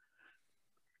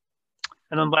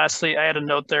 And then lastly, I had a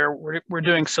note there. We're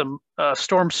doing some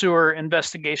storm sewer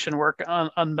investigation work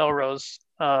on Melrose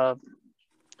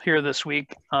here this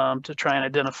week to try and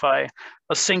identify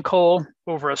a sinkhole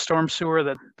over a storm sewer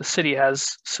that the city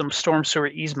has some storm sewer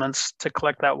easements to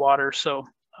collect that water. So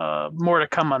more to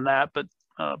come on that, but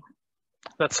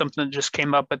that's something that just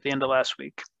came up at the end of last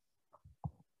week.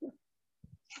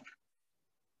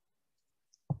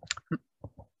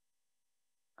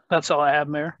 That's all I have,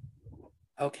 Mayor.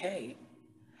 Okay.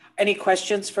 Any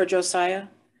questions for Josiah?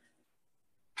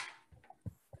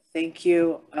 Thank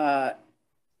you.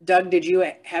 Doug, did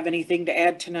you have anything to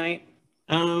add tonight?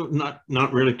 Not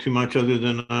really too much, other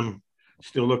than I'm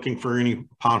still looking for any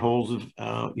potholes.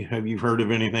 Have you heard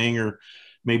of anything, or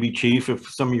maybe Chief, if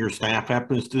some of your staff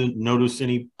happens to notice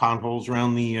any potholes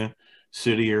around the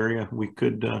city area, we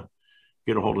could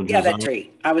get a hold of Josiah. Yeah, that's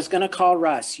right. I was going to call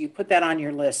Russ. You put that on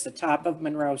your list, the top of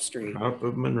Monroe Street. Top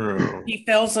of Monroe. He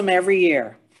fills them every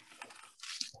year.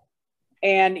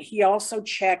 And he also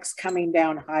checks coming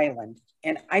down Highland.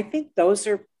 And I think those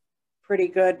are pretty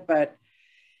good, but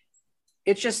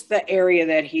it's just the area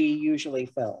that he usually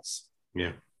fills.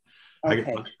 Yeah.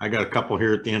 Okay. I got a couple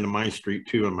here at the end of my street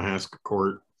too in Mahaska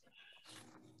Court.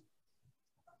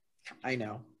 I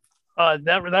know.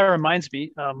 That reminds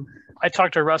me. I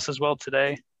talked to Russ as well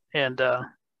today, and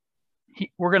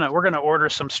we're gonna order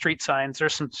some street signs.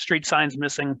 There's some street signs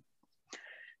missing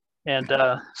And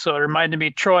so it reminded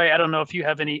me, Troy, I don't know if you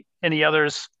have any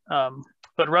others,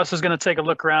 but Russ is going to take a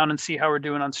look around and see how we're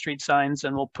doing on street signs,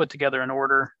 and we'll put together an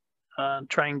order,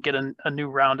 try and get a new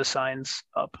round of signs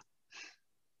up.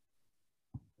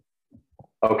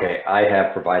 Okay, I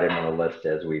have provided him a list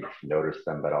as we've noticed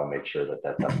them, but I'll make sure that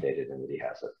that's updated and that he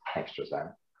has it. Thanks, Josiah.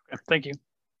 Okay, thank you.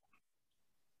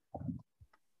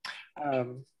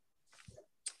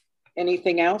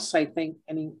 Anything else? I think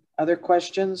any other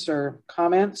questions or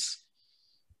comments?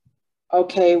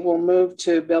 Okay, we'll move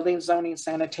to building, zoning,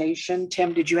 sanitation.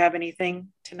 Tim, did you have anything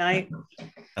tonight?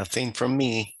 Nothing from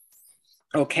me.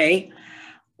 Okay,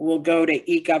 we'll go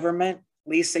to e-government.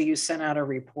 Lisa, you sent out a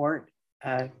report.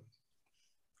 I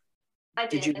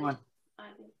did. You want?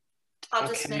 I'll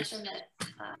just mention that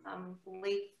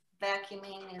leaf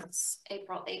vacuuming is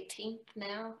April 18th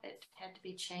now. It had to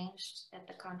be changed at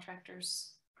the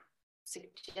contractor's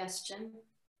suggestion.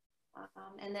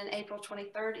 And then April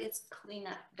 23rd, it's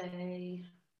cleanup day.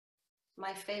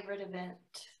 My favorite event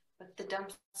with the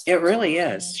dumpster. It really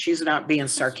is. She's not being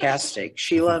sarcastic.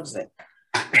 She loves it.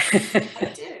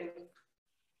 I do.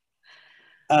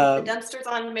 The dumpster's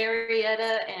on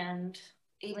Marietta, and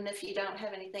even if you don't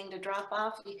have anything to drop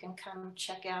off, you can come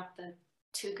check out the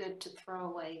Too Good to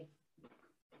Throw Away.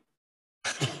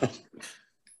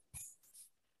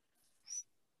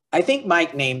 I think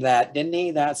Mike named that, didn't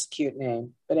he? That's a cute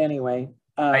name. But anyway.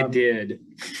 I did.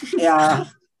 Yeah,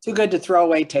 Too Good to Throw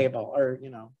Away table, or, you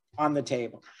know, on the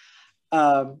table.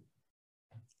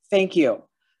 Thank you.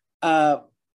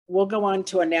 We'll go on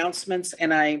to announcements.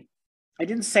 And I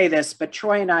didn't say this, but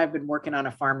Troy and I have been working on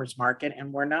a farmer's market,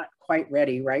 and we're not quite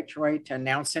ready, right, Troy, to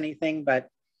announce anything, but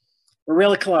we're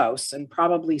really close, and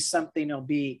probably something will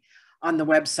be on the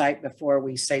website before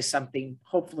we say something,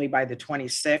 hopefully by the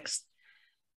 26th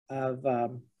of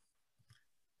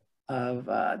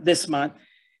this month.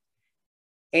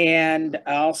 And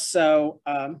also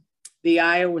the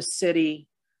Iowa City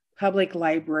Public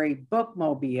Library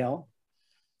Bookmobile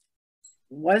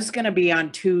was going to be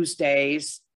on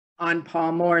Tuesdays on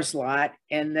Paul Moore's lot.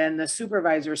 And then the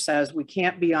supervisor says we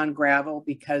can't be on gravel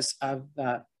because of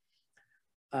the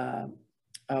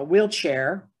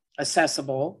wheelchair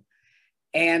accessible.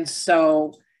 And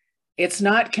so it's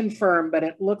not confirmed, but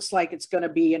it looks like it's going to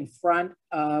be in front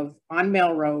of, on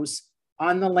Melrose,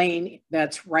 on the lane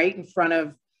that's right in front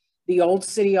of the old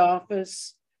city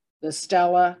office, the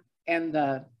Stella, and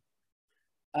the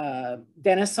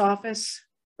dentist's office,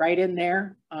 right in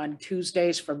there on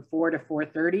Tuesdays from 4 to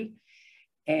 4:30.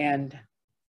 And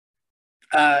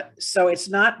so it's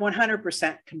not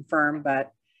 100% confirmed,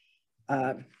 but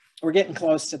we're getting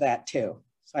close to that too.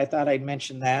 So I thought I'd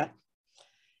mention that.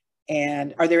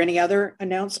 And are there any other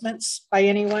announcements by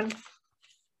anyone?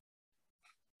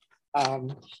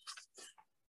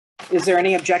 Is there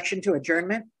any objection to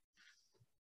adjournment?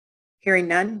 Hearing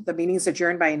none, the meeting is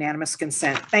adjourned by unanimous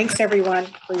consent. Thanks everyone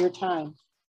for your time.